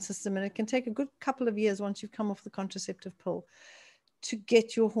endocrine system and it can take a good couple of years once you've come off the contraceptive pill to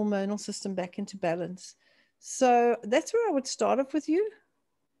get your hormonal system back into balance. So that's where I would start off with you.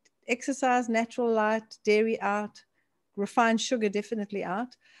 Exercise, natural light, dairy out, refined sugar definitely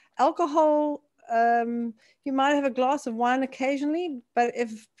out. Alcohol, you might have a glass of wine occasionally, but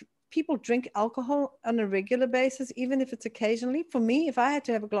if people drink alcohol on a regular basis, even if it's occasionally, for me, if I had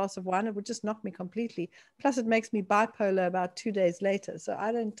to have a glass of wine, it would just knock me completely. Plus it makes me bipolar about 2 days later. So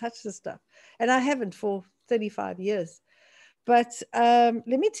I don't touch the stuff. And I haven't for 35 years. But let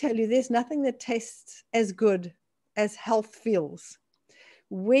me tell you, there's nothing that tastes as good as health feels.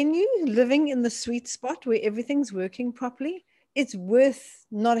 When you're living in the sweet spot where everything's working properly, it's worth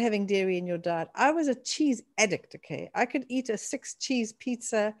not having dairy in your diet. I was a cheese addict, okay? I could eat a 6-cheese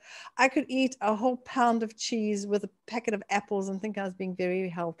pizza. I could eat a whole pound of cheese with a packet of apples and think I was being very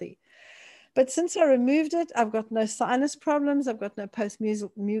healthy. But since I removed it, I've got no sinus problems. I've got no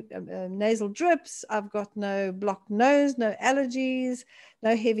nasal drips. I've got no blocked nose, no allergies,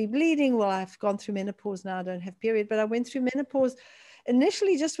 no heavy bleeding. Well, I've gone through menopause now. I don't have period, but I went through menopause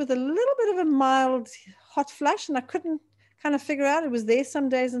initially just with a little bit of a mild hot flush, and I couldn't kind of figure out. It was there some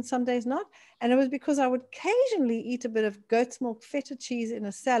days and some days not. And it was because I would occasionally eat a bit of goat's milk feta cheese in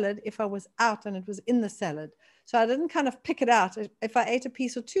a salad if I was out and it was in the salad. So I didn't kind of pick it out. If I ate a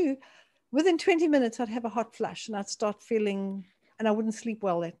piece or two, within 20 minutes, I'd have a hot flush and I'd start feeling, and I wouldn't sleep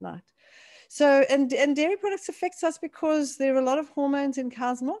well that night. So, and dairy products affects us because there are a lot of hormones in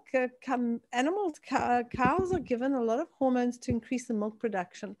cow's milk. Cows are given a lot of hormones to increase the milk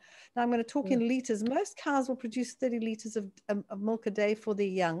production. Now I'm going to talk in liters. Most cows will produce 30 liters of milk a day for their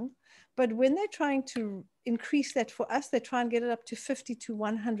young. But when they're trying to increase that for us, they try and get it up to 50 to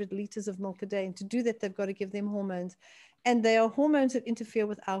 100 liters of milk a day. And to do that, they've got to give them hormones. And they are hormones that interfere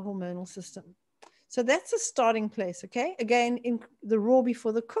with our hormonal system. So that's a starting place, okay? Again, in the raw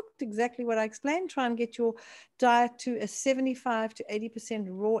before the cooked, exactly what I explained. Try and get your diet to a 75 to 80%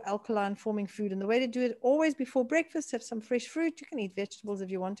 raw alkaline forming food. And the way to do it, always before breakfast, have some fresh fruit. You can eat vegetables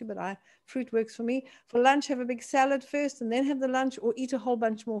if you want to, but fruit works for me. For lunch, have a big salad first and then have the lunch, or eat a whole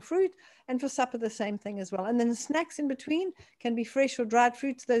bunch more fruit. And for supper, the same thing as well. And then the snacks in between can be fresh or dried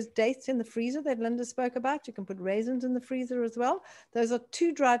fruits. Those dates in the freezer that Linda spoke about, you can put raisins in the freezer as well. Those are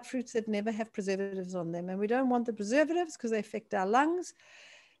 2 dried fruits that never have preservatives on them. And we don't want the preservatives because they affect our lungs.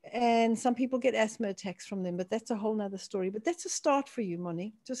 And some people get asthma attacks from them, but that's a whole nother story. But that's a start for you,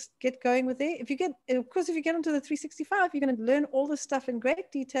 Moni. Just get going with it. If you get onto the 365, you're going to learn all this stuff in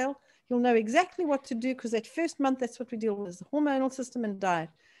great detail. You'll know exactly what to do, because that first month, that's what we deal with, is the hormonal system and diet.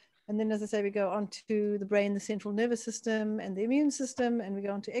 And then, as I say, we go on to the brain, the central nervous system, and the immune system, and we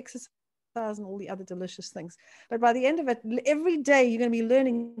go on to exercise and all the other delicious things. But by the end of it, every day you're going to be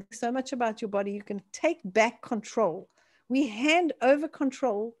learning so much about your body. You can take back control. We hand over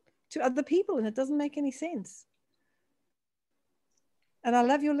control to other people, and it doesn't make any sense. And I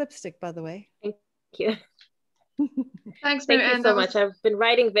love your lipstick, by the way. Thank you. Thanks, Thank Marianne. you so much. I've been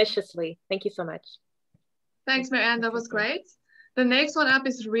writing viciously. Thank you so much. Thanks, Marianne. That was great. The next one up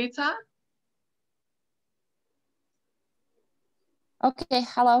is Rita. Okay,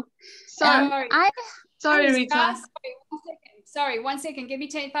 hello. Sorry, Rita. Sorry, 1 second. Give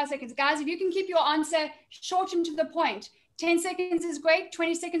me 5 seconds. Guys, if you can keep your answer short and to the point. 10 seconds is great.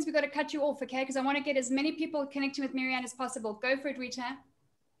 20 seconds, we've got to cut you off, okay? Because I want to get as many people connecting with Marianne as possible. Go for it, Rita.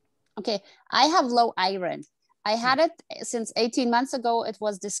 Okay, I have low iron. I had it since 18 months ago. It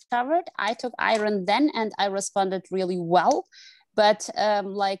was discovered. I took iron then and I responded really well. But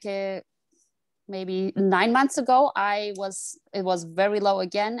maybe 9 months ago, it was very low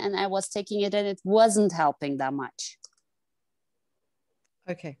again, and I was taking it and it wasn't helping that much.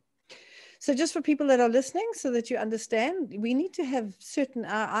 Okay. So just for people that are listening, so that you understand, we need to have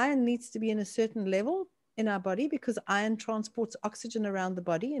our iron needs to be in a certain level in our body, because iron transports oxygen around the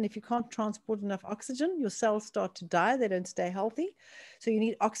body. And if you can't transport enough oxygen, your cells start to die. They don't stay healthy. So you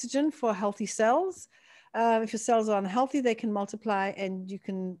need oxygen for healthy cells. If your cells are unhealthy, they can multiply, and you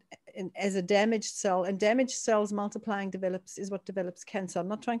can, as a damaged cell, and damaged cells multiplying is what develops cancer. I'm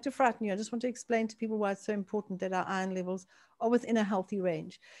not trying to frighten you. I just want to explain to people why it's so important that our iron levels are within a healthy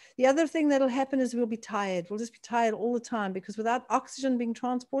range. The other thing that'll happen is we'll be tired. We'll just be tired all the time, because without oxygen being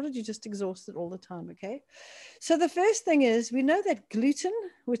transported, you're just exhausted all the time, okay? So the first thing is, we know that gluten,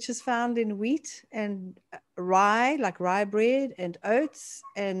 which is found in wheat and rye, like rye bread, and oats,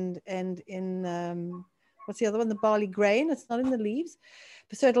 and in, what's the other one? The barley grain. It's not in the leaves.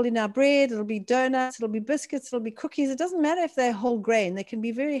 So it'll be in our bread, it'll be donuts, it'll be biscuits, it'll be cookies. It doesn't matter if they're whole grain. They can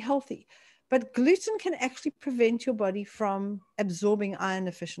be very healthy. But gluten can actually prevent your body from absorbing iron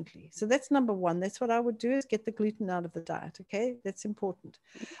efficiently. So that's number one. That's what I would do, is get the gluten out of the diet, okay? That's important.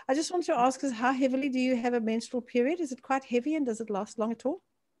 I just want to ask is, how heavily do you have a menstrual period? Is it quite heavy, and does it last long at all?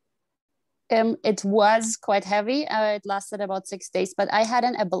 It was quite heavy. It lasted about 6 days, but I had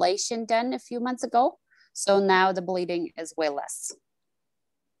an ablation done a few months ago. So now the bleeding is way less.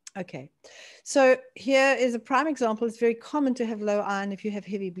 Okay, so here is a prime example. It's very common to have low iron if you have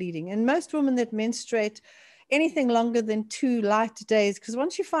heavy bleeding. And most women that menstruate anything longer than 2 light days, because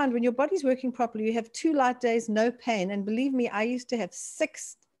once you find when your body's working properly, you have 2 light days, no pain. And believe me, I used to have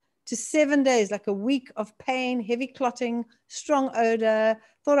 6 to 7 days, like a week of pain, heavy clotting, strong odor,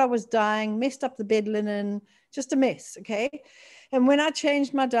 thought I was dying, messed up the bed linen, just a mess, okay? And when I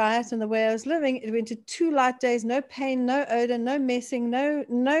changed my diet and the way I was living, it went to 2 light days, no pain, no odor, no messing,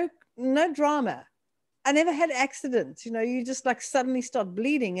 no drama. I never had accidents. You know, you just like suddenly start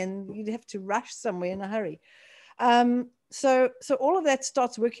bleeding and you'd have to rush somewhere in a hurry. So all of that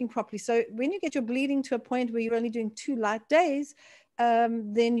starts working properly. So when you get your bleeding to a point where you're only doing 2 light days,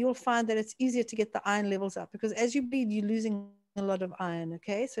 then you'll find that it's easier to get the iron levels up, because as you bleed, you're losing a lot of iron,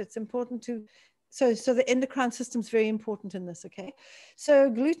 okay? So it's important to... So the endocrine system is very important in this, okay? So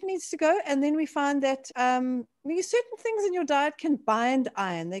gluten needs to go, and then we find that certain things in your diet can bind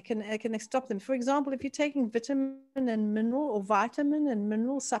iron. They can stop them. For example, if you're taking vitamin and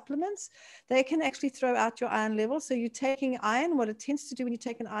mineral supplements, they can actually throw out your iron levels. So you're taking iron. What it tends to do when you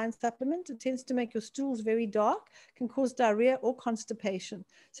take an iron supplement, it tends to make your stools very dark, can cause diarrhea or constipation.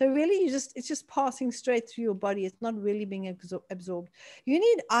 So really, it's just passing straight through your body. It's not really being absorbed. You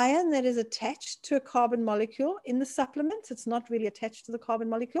need iron that is attached to a carbon molecule in the supplements. It's not really attached to the carbon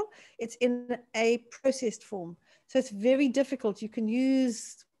molecule. It's in a processed form. So it's very difficult. You can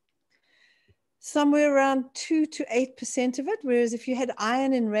use somewhere around 2 to 8% of it. Whereas if you had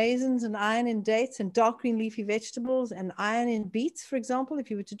iron in raisins and iron in dates and dark green leafy vegetables and iron in beets, for example, if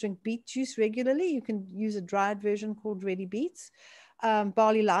you were to drink beet juice regularly, you can use a dried version called Ready Beets.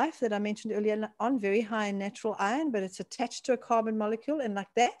 Barley Life that I mentioned earlier on, very high in natural iron, but it's attached to a carbon molecule, and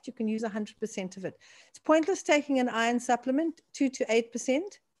like that, you can use 100% of it. It's pointless taking an iron supplement, 2 to 8%.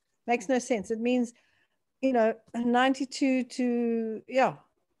 Makes no sense. It means, 92 to,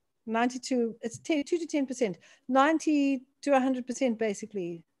 it's 2 to 10%. 90 to 100%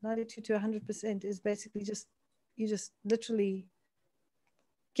 basically. 92 to 100% is basically you're just literally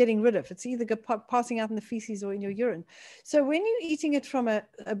getting rid of. It's either passing out in the feces or in your urine. So when you're eating it from a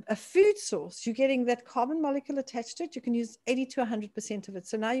food source, you're getting that carbon molecule attached to it. You can use 80 to 100% of it.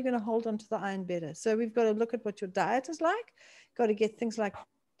 So now you're going to hold on to the iron better. So we've got to look at what your diet is like. Got to get things like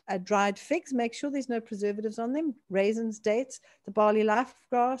dried figs, make sure there's no preservatives on them, raisins, dates, the barley life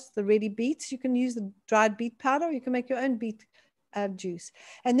grass, the ready beets. You can use the dried beet powder, or you can make your own beet juice.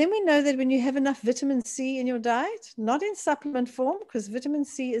 And then we know that when you have enough vitamin C in your diet, not in supplement form, because vitamin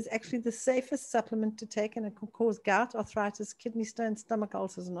C is actually the safest supplement to take, and it can cause gout, arthritis, kidney stones, stomach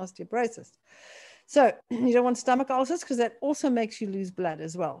ulcers, and osteoporosis. So you don't want stomach ulcers, because that also makes you lose blood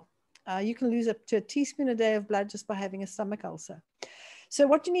as well. You can lose up to a teaspoon a day of blood just by having a stomach ulcer. So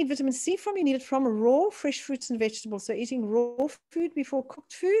what you need vitamin C from, you need it from raw, fresh fruits and vegetables. So eating raw food before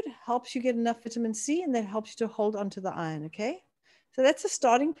cooked food helps you get enough vitamin C, and that helps you to hold on to the iron, okay? So that's a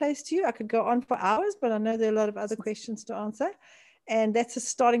starting place to you. I could go on for hours, but I know there are a lot of other questions to answer. And that's a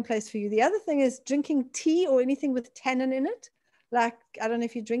starting place for you. The other thing is drinking tea or anything with tannin in it. Like, I don't know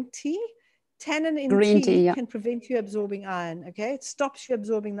if you drink tea. Tannin in Green tea tea, yeah. can prevent you absorbing iron, okay? It stops you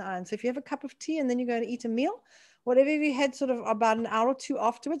absorbing the iron. So if you have a cup of tea and then you go and eat a meal, whatever you had sort of about an hour or two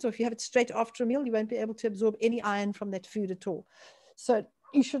afterwards, or if you have it straight after a meal, you won't be able to absorb any iron from that food at all. So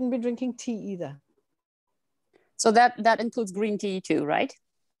you shouldn't be drinking tea either. So that includes green tea too, right?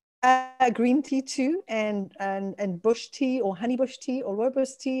 Green tea too, and bush tea or honeybush tea or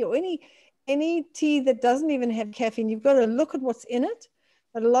rooibos tea or any tea that doesn't even have caffeine. You've got to look at what's in it.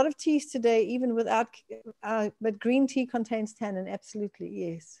 But a lot of teas today, even without, but green tea contains tannin, absolutely,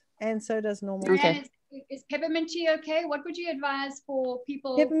 yes. And so does normal. Okay. And is peppermint tea okay? What would you advise for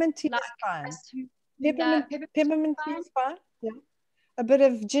people? Peppermint tea like is fine. us who- Peppermint tea is fine, yeah. A bit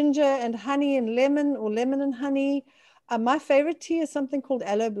of ginger and honey and lemon, or lemon and honey. My favorite tea is something called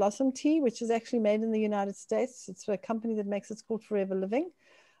aloe blossom tea, which is actually made in the United States. It's a company that makes it. It's called Forever Living.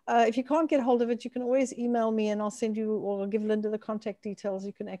 If you can't get hold of it, you can always email me and I'll send you, or I'll give Linda the contact details.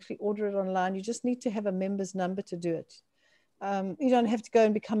 You can actually order it online. You just need to have a member's number to do it. You don't have to go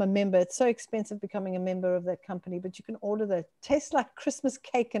and become a member. It's so expensive becoming a member of that company, but you can order that. Tastes like Christmas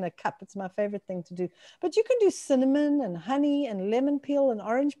cake in a cup. It's my favorite thing to do. But you can do cinnamon and honey and lemon peel and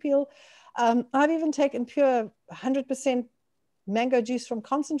orange peel. I've even taken pure 100% mango juice from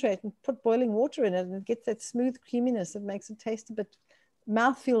concentrate and put boiling water in it, and it gets that smooth creaminess. It makes it taste a bit,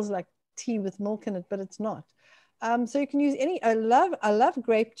 mouth feels like tea with milk in it, but it's not. So you can use any. I love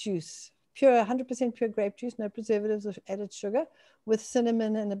grape juice, pure 100% pure grape juice, no preservatives or added sugar, with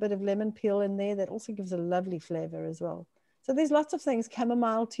cinnamon and a bit of lemon peel in there. That also gives a lovely flavor as well. So there's lots of things.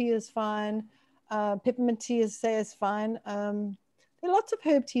 Chamomile tea is fine. Peppermint tea is fine. There are lots of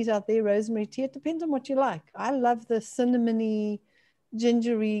herb teas out there, rosemary tea. It depends on what you like. I love the cinnamony,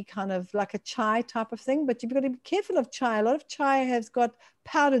 gingery kind of like a chai type of thing, but you've got to be careful of chai. A lot of chai has got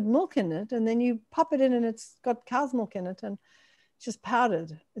powdered milk in it, and then you pop it in and it's got cow's milk in it, and it's just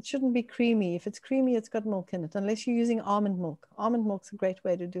powdered. It shouldn't be creamy. If it's creamy, it's got milk in it, unless you're using almond milk. Almond milk's a great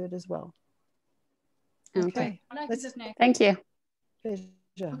way to do it as well. Okay. Thank you. Pleasure.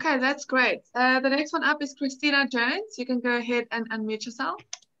 Okay, that's great. The next one up is Christina Jones. You can go ahead and unmute yourself.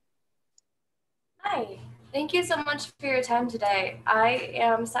 Hi, thank you so much for your time today. I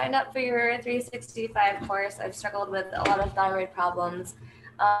am signed up for your 365 course. I've struggled with a lot of thyroid problems.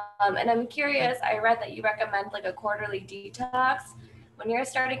 And I'm curious, I read that you recommend like a quarterly detox. When you're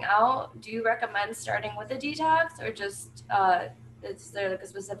starting out, do you recommend starting with a detox, or just, is there like a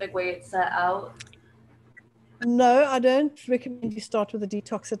specific way it's set out? No, I don't recommend you start with a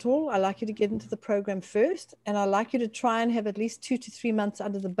detox at all. I like you to get into the program first, and I like you to try and have at least 2 to 3 months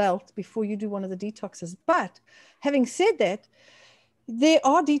under the belt before you do one of the detoxes. But having said that, there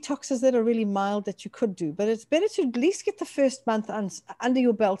are detoxes that are really mild that you could do, but it's better to at least get the first month under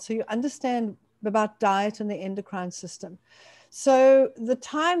your belt so you understand about diet and the endocrine system. So the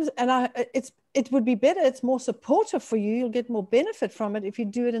times, and it would be better, it's more supportive for you. You'll get more benefit from it if you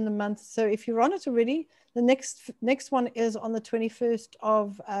do it in the month. So if you're on it already, the next one is on the 21st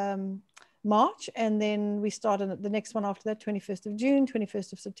of March, and then we start on the next one after that, 21st of June,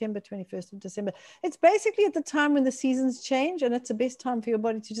 21st of September, 21st of December. It's basically at the time when the seasons change, and it's the best time for your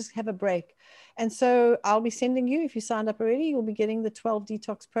body to just have a break. And so I'll be sending you, if you signed up already, you'll be getting the 12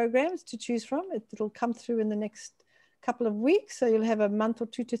 detox programs to choose from. It'll come through in the next couple of weeks, so you'll have a month or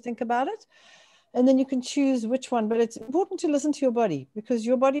two to think about it, and then you can choose which one. But it's important to listen to your body, because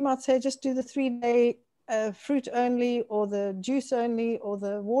your body might say just do the 3-day fruit only, or the juice only, or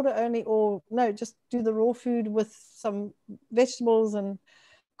the water only, or no, just do the raw food with some vegetables and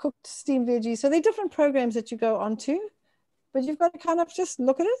cooked steamed veggies. So there are different programs that you go on to, but you've got to kind of just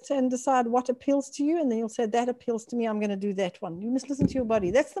look at it and decide what appeals to you, and then you'll say, that appeals to me, I'm going to do that one. You must listen to your body.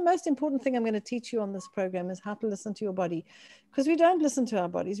 That's the most important thing I'm going to teach you on this program, is how to listen to your body, because we don't listen to our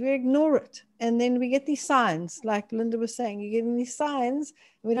bodies. We ignore it, and then we get these signs, like Linda was saying, you're getting these signs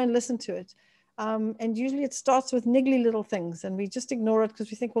and we don't listen to it. And usually it starts with niggly little things, and we just ignore it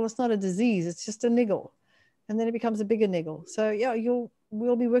because we think, well, it's not a disease, it's just a niggle. And then it becomes a bigger niggle. So yeah,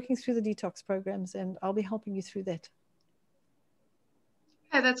 we'll be working through the detox programs, and I'll be helping you through that.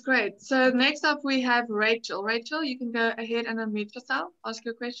 Okay, that's great. So next up we have Rachel. Rachel, you can go ahead and unmute yourself, ask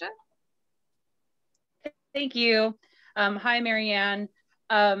your question. Thank you. Hi, Marianne.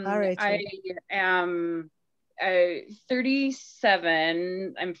 Hi, Rachel. I am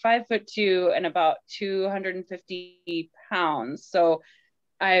 37. I'm 5'2" and about 250 pounds. So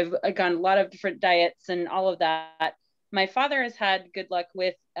I've gone a lot of different diets and all of that. My father has had good luck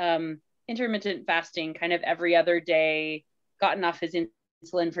with intermittent fasting, kind of every other day, gotten off his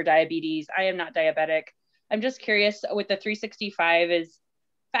insulin for diabetes. I am not diabetic. I'm just curious with the 365 is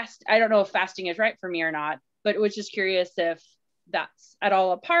fast. I don't know if fasting is right for me or not, but was just curious if that's at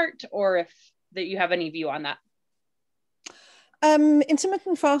all a part, or if that you have any view on that?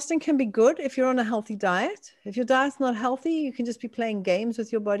 Intermittent fasting can be good if you're on a healthy diet. If your diet's not healthy, you can just be playing games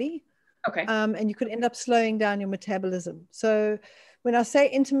with your body. Okay. And you could end up slowing down your metabolism. So when I say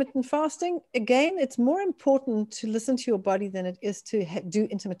intermittent fasting, again, it's more important to listen to your body than it is to do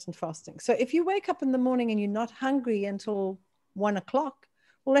intermittent fasting. So if you wake up in the morning and you're not hungry until 1 o'clock,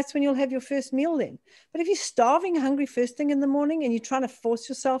 well, that's when you'll have your first meal then. But if you're starving hungry first thing in the morning and you're trying to force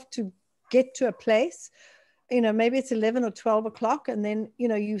yourself to get to a place, maybe it's 11 or 12 o'clock, and then,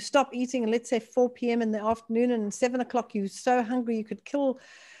 you stop eating, and let's say 4 p.m. in the afternoon, and 7 o'clock, you're so hungry you could kill,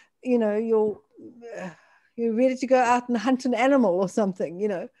 you're ready to go out and hunt an animal or something,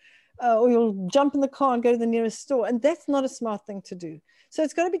 or you'll jump in the car and go to the nearest store. And that's not a smart thing to do. So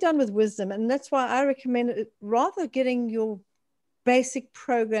it's got to be done with wisdom. And that's why I recommend it, rather getting your basic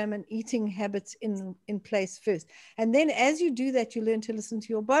program and eating habits in place first. And then as you do that, you learn to listen to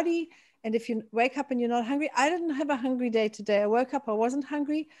your body. And if you wake up and you're not hungry, I didn't have a hungry day today. I woke up, I wasn't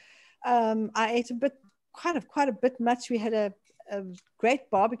hungry. I ate quite a bit much. We had a great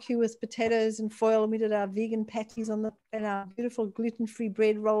barbecue with potatoes and foil, and we did our vegan patties and our beautiful gluten-free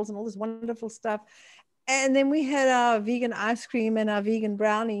bread rolls and all this wonderful stuff. And then we had our vegan ice cream and our vegan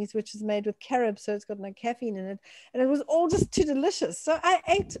brownies, which is made with carob, so it's got no caffeine in it. And it was all just too delicious. So I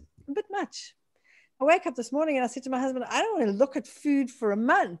ate a bit much. I woke up this morning and I said to my husband, I don't want to look at food for a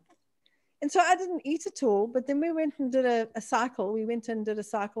month. And so I didn't eat at all, but then we went and did a cycle. We went and did a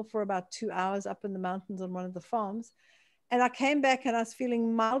cycle for about 2 hours up in the mountains on one of the farms. And I came back and I was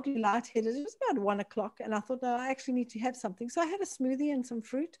feeling mildly lightheaded. It was about 1 o'clock. And I thought, no, I actually need to have something. So I had a smoothie and some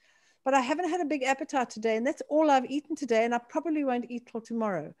fruit, but I haven't had a big appetite today. And that's all I've eaten today. And I probably won't eat till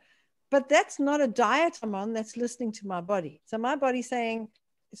tomorrow. But that's not a diet I'm on. That's listening to my body. So my body's saying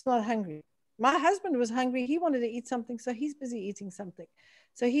it's not hungry. My husband was hungry. He wanted to eat something. So he's busy eating something.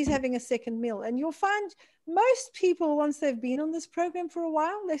 So he's having a second meal. And you'll find most people, once they've been on this program for a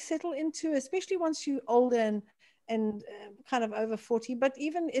while, they settle into, especially once you're older and kind of over 40, but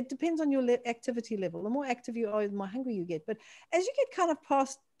even it depends on your activity level. The more active you are, the more hungry you get. But as you get kind of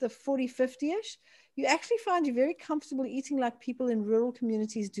past the 40, 50-ish, you actually find you're very comfortable eating like people in rural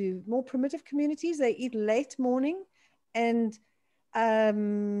communities do. More primitive communities, they eat late morning and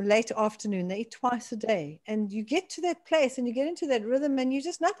late afternoon. They eat twice a day, and you get to that place and you get into that rhythm, and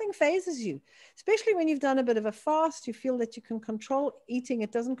nothing phases you, especially when you've done a bit of a fast. You feel that you can control eating.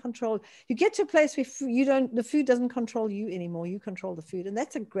 It doesn't control. You get to a place where the food doesn't control you anymore. You control the food, and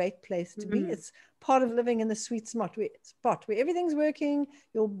that's a great place to be. It's part of living in the sweet spot where everything's working,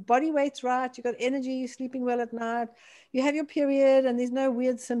 your body weight's right, you've got energy, you're sleeping well at night, you have your period, and there's no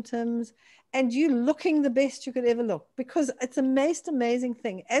weird symptoms. And you looking the best you could ever look, because it's a most amazing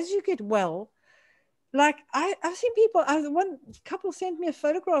thing. As you get well, like I've seen people, one couple sent me a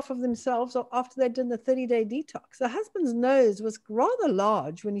photograph of themselves after they'd done the 30-day detox. The husband's nose was rather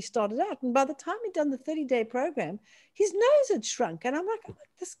large when he started out. And by the time he'd done the 30-day program, his nose had shrunk. And I'm like, oh,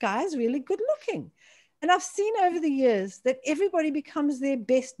 this guy is really good looking. And I've seen over the years that everybody becomes their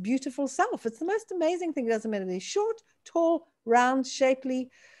best, beautiful self. It's the most amazing thing. It doesn't matter. They're short, tall, round,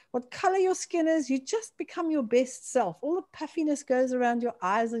 shapely, what color your skin is, you just become your best self. All the puffiness goes around your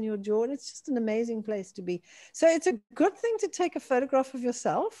eyes and your jaw, and it's just an amazing place to be. So it's a good thing to take a photograph of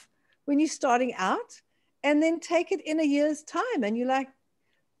yourself when you're starting out, and then take it in a year's time. And you're like,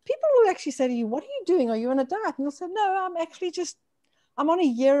 people will actually say to you, what are you doing? Are you on a diet? And you'll say, no, I'm on a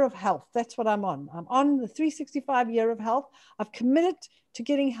year of health. That's what I'm on. I'm on the 365 year of health. I've committed to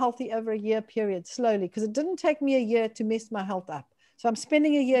getting healthy over a year period, slowly, because it didn't take me a year to mess my health up. So I'm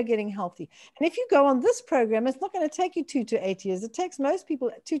spending a year getting healthy. And if you go on this program, it's not going to take you 2 to 8 years. It takes most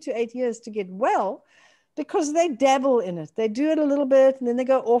people 2 to 8 years to get well, because they dabble in it. They do it a little bit, and then they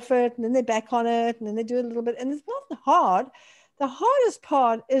go off it, and then they're back on it, and then they do it a little bit. And it's not hard. The hardest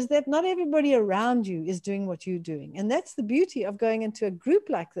part is that not everybody around you is doing what you're doing. And that's the beauty of going into a group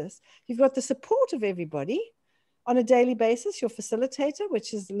like this. You've got the support of everybody on a daily basis. Your facilitator,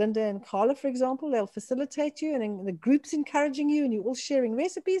 which is Linda and Carla, for example, they'll facilitate you, and the group's encouraging you, and you're all sharing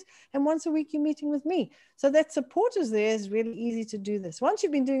recipes. And once a week, you're meeting with me. So that support is there. Is really easy to do this. Once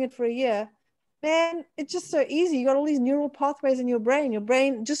you've been doing it for a year, man, it's just so easy. You got all these neural pathways in your brain. Your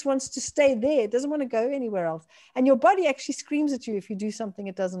brain just wants to stay there. It doesn't want to go anywhere else. And your body actually screams at you if you do something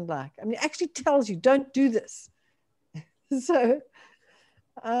it doesn't like. I mean, it actually tells you, don't do this. So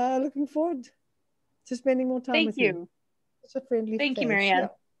looking forward to spending more time with you. It's a friendly Thank face. you, Marianne. Yeah.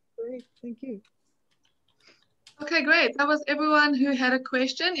 Great. Thank you. Okay, great. That was everyone who had a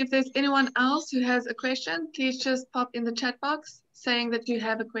question. If there's anyone else who has a question, please just pop in the chat box saying that you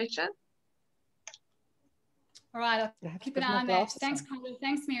have a question. All right, I'll keep an eye on that. Thanks, Carla.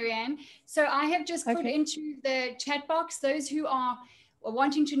 Thanks, Marianne. So I have just put into the chat box those who are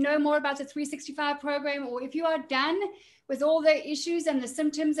wanting to know more about the 365 program, or if you are done with all the issues and the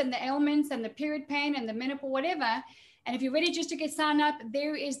symptoms and the ailments and the period pain and the menopause, whatever, and if you're ready just to get signed up,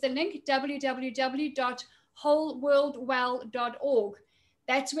 there is the link, www.wholeworldwell.org.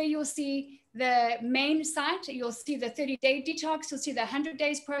 That's where you'll see the main site. You'll see the 30-day detox, you'll see the 100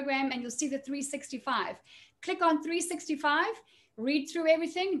 days program, and you'll see the 365. Click on 365, read through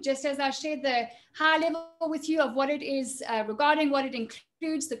everything, just as I shared the high level with you of what it is regarding what it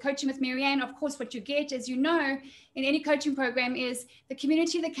includes, the coaching with Marianne. Of course, what you get, as you know, in any coaching program is the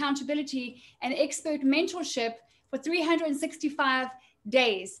community, the accountability, and expert mentorship for 365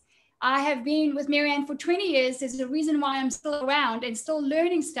 days. I have been with Marianne for 20 years. There's a reason why I'm still around and still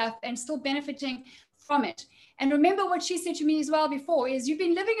learning stuff and still benefiting from it. And remember what she said to me as well before is you've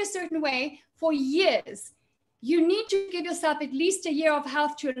been living a certain way for years. You need to give yourself at least a year of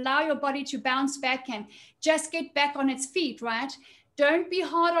health to allow your body to bounce back and just get back on its feet, right? Don't be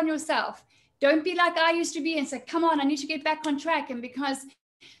hard on yourself. Don't be like I used to be and say, come on, I need to get back on track. And because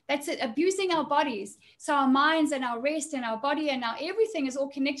that's it, abusing our bodies. So our minds and our rest and our body and our everything is all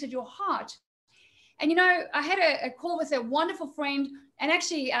connected, your heart. And, you know, I had a call with a wonderful friend and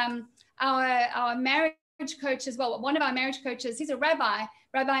actually our marriage coach as well. One of our marriage coaches, he's a rabbi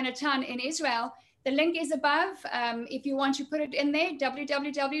in a town in Israel. The link is above if you want to put it in there,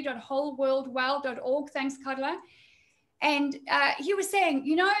 www.wholeworldwell.org. Thanks, Carla. And he was saying,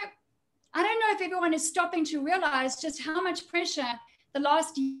 you know, I don't know if everyone is stopping to realize just how much pressure the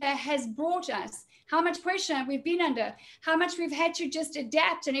last year has brought us, how much pressure we've been under, how much we've had to just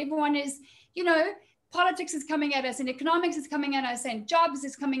adapt. And everyone is, you know, politics is coming at us and economics is coming at us and jobs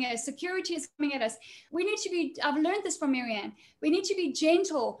is coming at us, security is coming at us. We need to be, I've learned this from Marianne, we need to be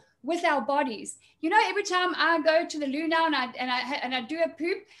gentle with our bodies. You know, every time I go to the loo now and I do a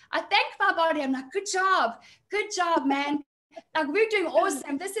poop, I thank my body. I'm like, good job, man. Like, we're doing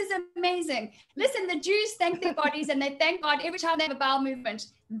awesome. This is amazing. Listen, the Jews thank their bodies and they thank God every time they have a bowel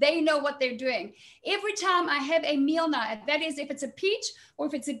movement. They know what they're doing. Every time I have a meal now, that is if it's a peach or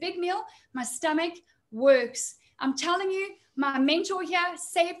if it's a big meal, my stomach works. I'm telling you, my mentor here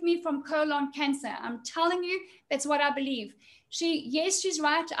saved me from colon cancer. I'm telling you, that's what I believe. Yes, she's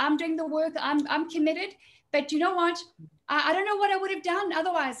right. I'm doing the work. I'm committed. But you know what? I don't know what I would have done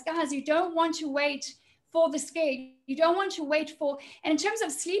otherwise. Guys, you don't want to wait for the scare. You don't want to wait for, and in terms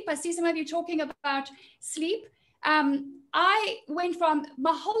of sleep, I see some of you talking about sleep. I went from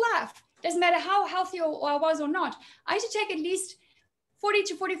my whole life, doesn't matter how healthy I was or not, I used to take at least 40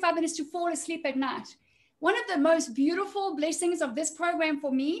 to 45 minutes to fall asleep at night. One of the most beautiful blessings of this program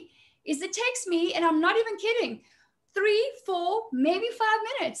for me is it takes me, and I'm not even kidding, 3, 4, maybe 5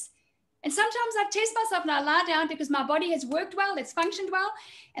 minutes. And sometimes I test myself and I lie down because my body has worked well, it's functioned well.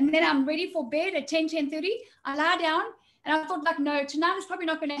 And then I'm ready for bed at 10, 10:30. I lie down and I thought like, no, tonight is probably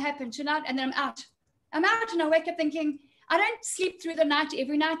not going to happen tonight. And then I'm out and I wake up thinking, I don't sleep through the night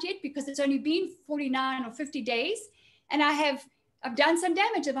every night yet because it's only been 49 or 50 days. And I've done some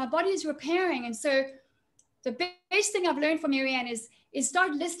damage and my body is repairing. And so the best thing I've learned from Marianne is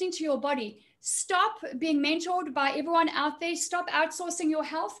start listening to your body. Stop being mentored by everyone out there. Stop outsourcing your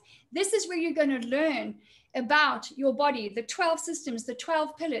health. This is where you're going to learn about your body, the 12 systems, the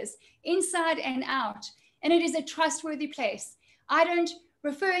 12 pillars, inside and out. And it is a trustworthy place. I don't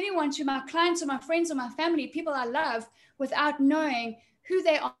refer anyone to my clients or my friends or my family, people I love, without knowing who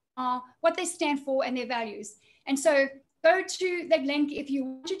they are, what they stand for, and their values. And so go to that link. If you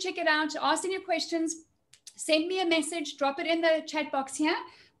want to check it out, ask any questions, send me a message, drop it in the chat box here.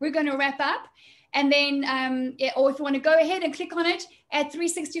 We're going to wrap up. And then, or if you want to go ahead and click on it at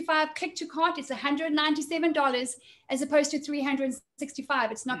 365, click to cart, it's $197 as opposed to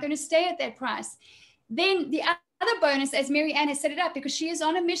 $365. It's not going to stay at that price. Then the other bonus, as Marianne has set it up, because she is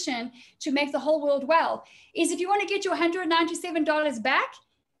on a mission to make the whole world well, is if you want to get your $197 back,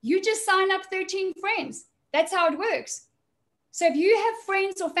 you just sign up 13 friends. That's how it works. So if you have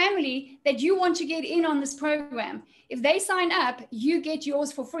friends or family that you want to get in on this program, if they sign up, you get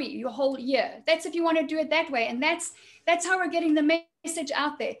yours for free, your whole year. That's if you want to do it that way. And that's how we're getting the message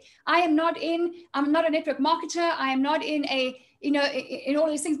out there. I'm not a network marketer. I am not in in all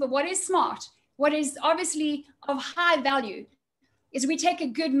these things, but what is smart, what is obviously of high value is we take a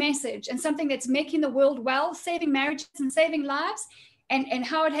good message and something that's making the world well, saving marriages and saving lives, and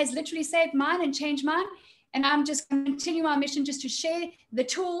how it has literally saved mine and changed mine. And I'm just going to continue my mission just to share the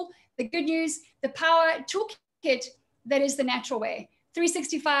tool, the good news, the power toolkit that is the natural way.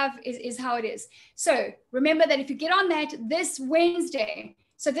 365 is how it is. So remember that if you get on that this Wednesday,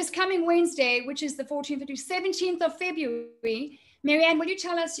 So this coming Wednesday, which is the 14th to 17th of February, Marianne, will you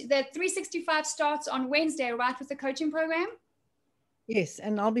tell us that 365 starts on Wednesday, right, with the coaching program? Yes,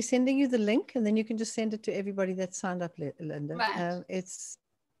 and I'll be sending you the link, and then you can just send it to everybody that signed up, Linda. Right. It's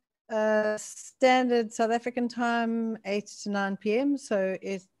standard South African time, 8 to 9 p.m. So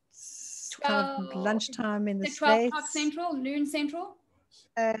it's kind of lunchtime in the States. 12 o'clock Central, noon Central?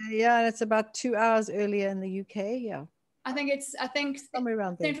 Yeah, it's about 2 hours earlier in the UK. Yeah. I think somewhere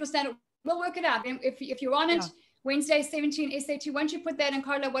around there. Central Standard. We'll work it out. If you're on it, Wednesday, 17 SAT, once you put that in,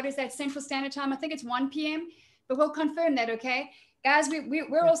 Carla, what is that Central Standard Time? I think it's 1 p.m., but we'll confirm that, okay? Guys,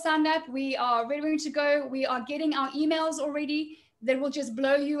 we're all signed up. We are ready to go. We are getting our emails already that will just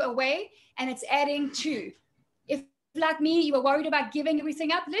blow you away, and it's adding to. If, like me, you were worried about giving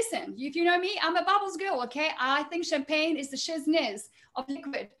everything up, listen, if you know me, I'm a bubbles girl, okay? I think champagne is the shizness of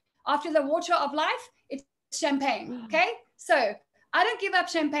liquid. After the water of life, it's champagne, okay? So I don't give up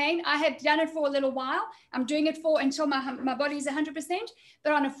champagne. I have done it for a little while. I'm doing it until my body's 100%.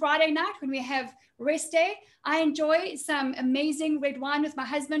 But on a Friday night when we have rest day, I enjoy some amazing red wine with my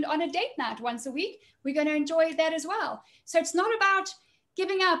husband on a date night once a week. We're going to enjoy that as well. So it's not about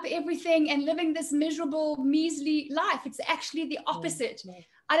giving up everything and living this miserable, measly life. It's actually the opposite.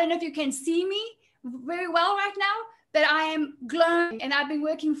 I don't know if you can see me very well right now, but I am glowing, and I've been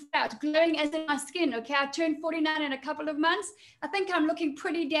working out, glowing as in my skin, okay? I turned 49 in a couple of months. I think I'm looking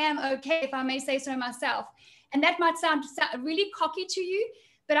pretty damn okay, if I may say so myself. And that might sound really cocky to you,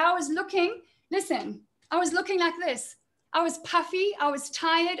 but I was looking like this. I was puffy, I was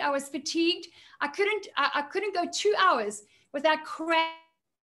tired, I was fatigued. I couldn't go 2 hours without crashing,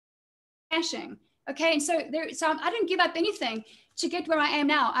 okay? And so I didn't give up anything to get where I am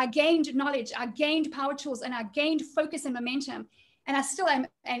now. I gained knowledge, I gained power tools, and I gained focus and momentum. And I still am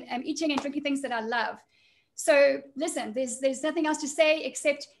eating and drinking things that I love. So listen, there's nothing else to say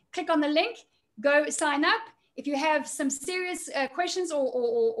except click on the link, go sign up. If you have some serious questions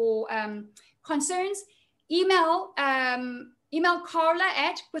or concerns, email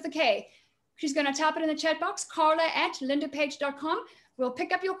Carla with a K. She's going to type it in the chat box, carla@lindapage.com. We'll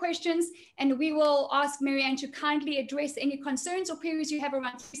pick up your questions, and we will ask Marianne to kindly address any concerns or queries you have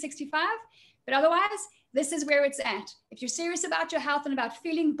around 365. But otherwise, this is where it's at. If you're serious about your health and about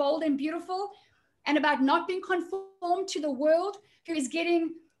feeling bold and beautiful and about not being conformed to the world who is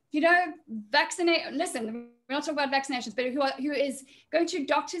getting, vaccinated, listen, we're not talking about vaccinations, but who is going to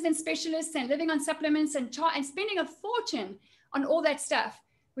doctors and specialists and living on supplements and spending a fortune on all that stuff.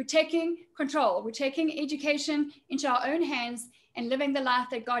 We're taking control. We're taking education into our own hands and living the life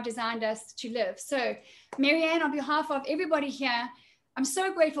that God designed us to live. So, Marianne, on behalf of everybody here, I'm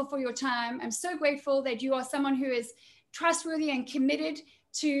so grateful for your time. I'm so grateful that you are someone who is trustworthy and committed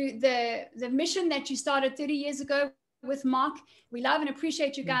to the mission that you started 30 years ago with Mark. We love and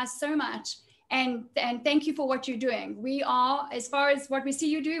appreciate you guys so much. And thank you for what you're doing. We are, as far as what we see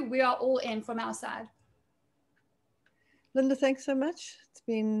you do, we are all in from our side. Linda, thanks so much. It's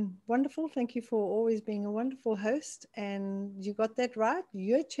been wonderful. Thank you for always being a wonderful host. And you got that right.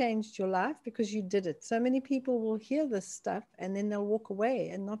 You changed your life because you did it. So many people will hear this stuff and then they'll walk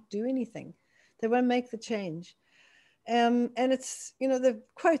away and not do anything. They won't make the change. And it's, the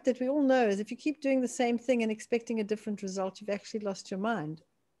quote that we all know is, if you keep doing the same thing and expecting a different result, you've actually lost your mind.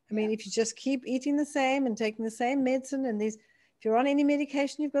 I mean, if you just keep eating the same and taking the same medicine, and if you're on any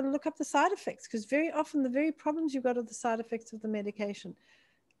medication, you've got to look up the side effects, because very often the very problems you've got are the side effects of the medication.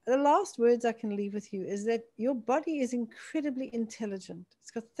 The last words I can leave with you is that your body is incredibly intelligent.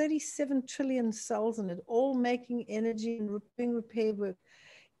 It's got 37 trillion cells in it, all making energy and doing repair work.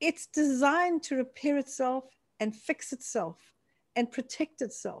 It's designed to repair itself and fix itself and protect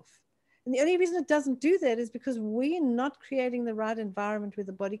itself. And the only reason it doesn't do that is because we're not creating the right environment where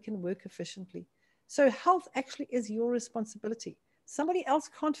the body can work efficiently. So health actually is your responsibility. Somebody else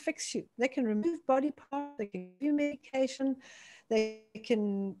can't fix you. They can remove body parts, they can give you medication, they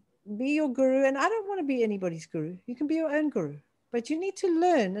can be your guru. And I don't want to be anybody's guru. You can be your own guru. But you need to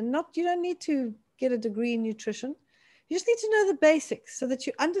learn, and you don't need to get a degree in nutrition. You just need to know the basics so that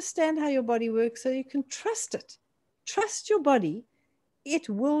you understand how your body works, so you can trust it. Trust your body. It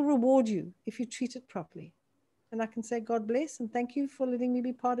will reward you if you treat it properly. And I can say God bless and thank you for letting me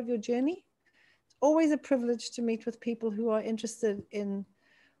be part of your journey. It's always a privilege to meet with people who are interested in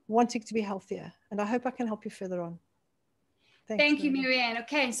wanting to be healthier. And I hope I can help you further on. Thank you, Marianne.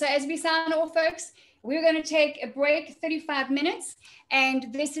 Okay, so as we sign off, folks, we're going to take a break, 35 minutes.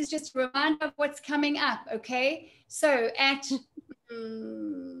 And this is just a reminder of what's coming up, okay? So at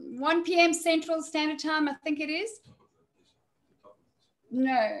 1 p.m. Central Standard Time, I think it is.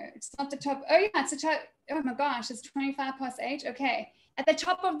 No, it's not the top. Oh, yeah, it's the top. Oh, my gosh, it's 25 past 8. Okay. At the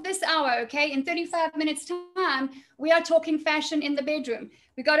top of this hour, okay, in 35 minutes time, we are talking fashion in the bedroom.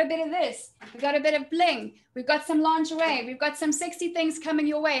 We got a bit of this, we got a bit of bling, we've got some lingerie, we've got some sexy things coming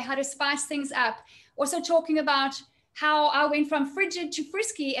your way, how to spice things up. Also talking about how I went from frigid to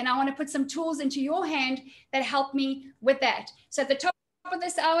frisky, and I want to put some tools into your hand that help me with that. So at the top of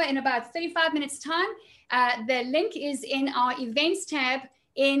this hour, in about 35 minutes time, the link is in our events tab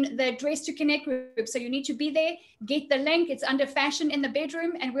in the Dress to Connect group. So you need to be there, get the link. It's under fashion in the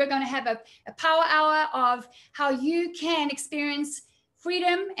bedroom. And we're going to have a power hour of how you can experience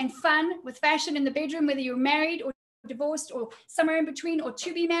freedom and fun with fashion in the bedroom, whether you're married or divorced or somewhere in between or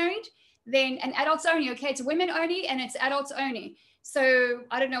to be married. Then an adults only, okay? It's women only and it's adults only. So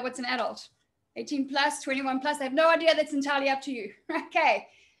I don't know what's an adult, 18 plus, 21 plus. I have no idea. That's entirely up to you. Okay.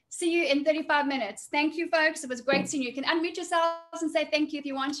 See you in 35 minutes. Thank you, folks. It was great seeing you. You can unmute yourselves and say thank you if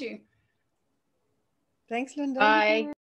you want to. Thanks, Linda. Bye.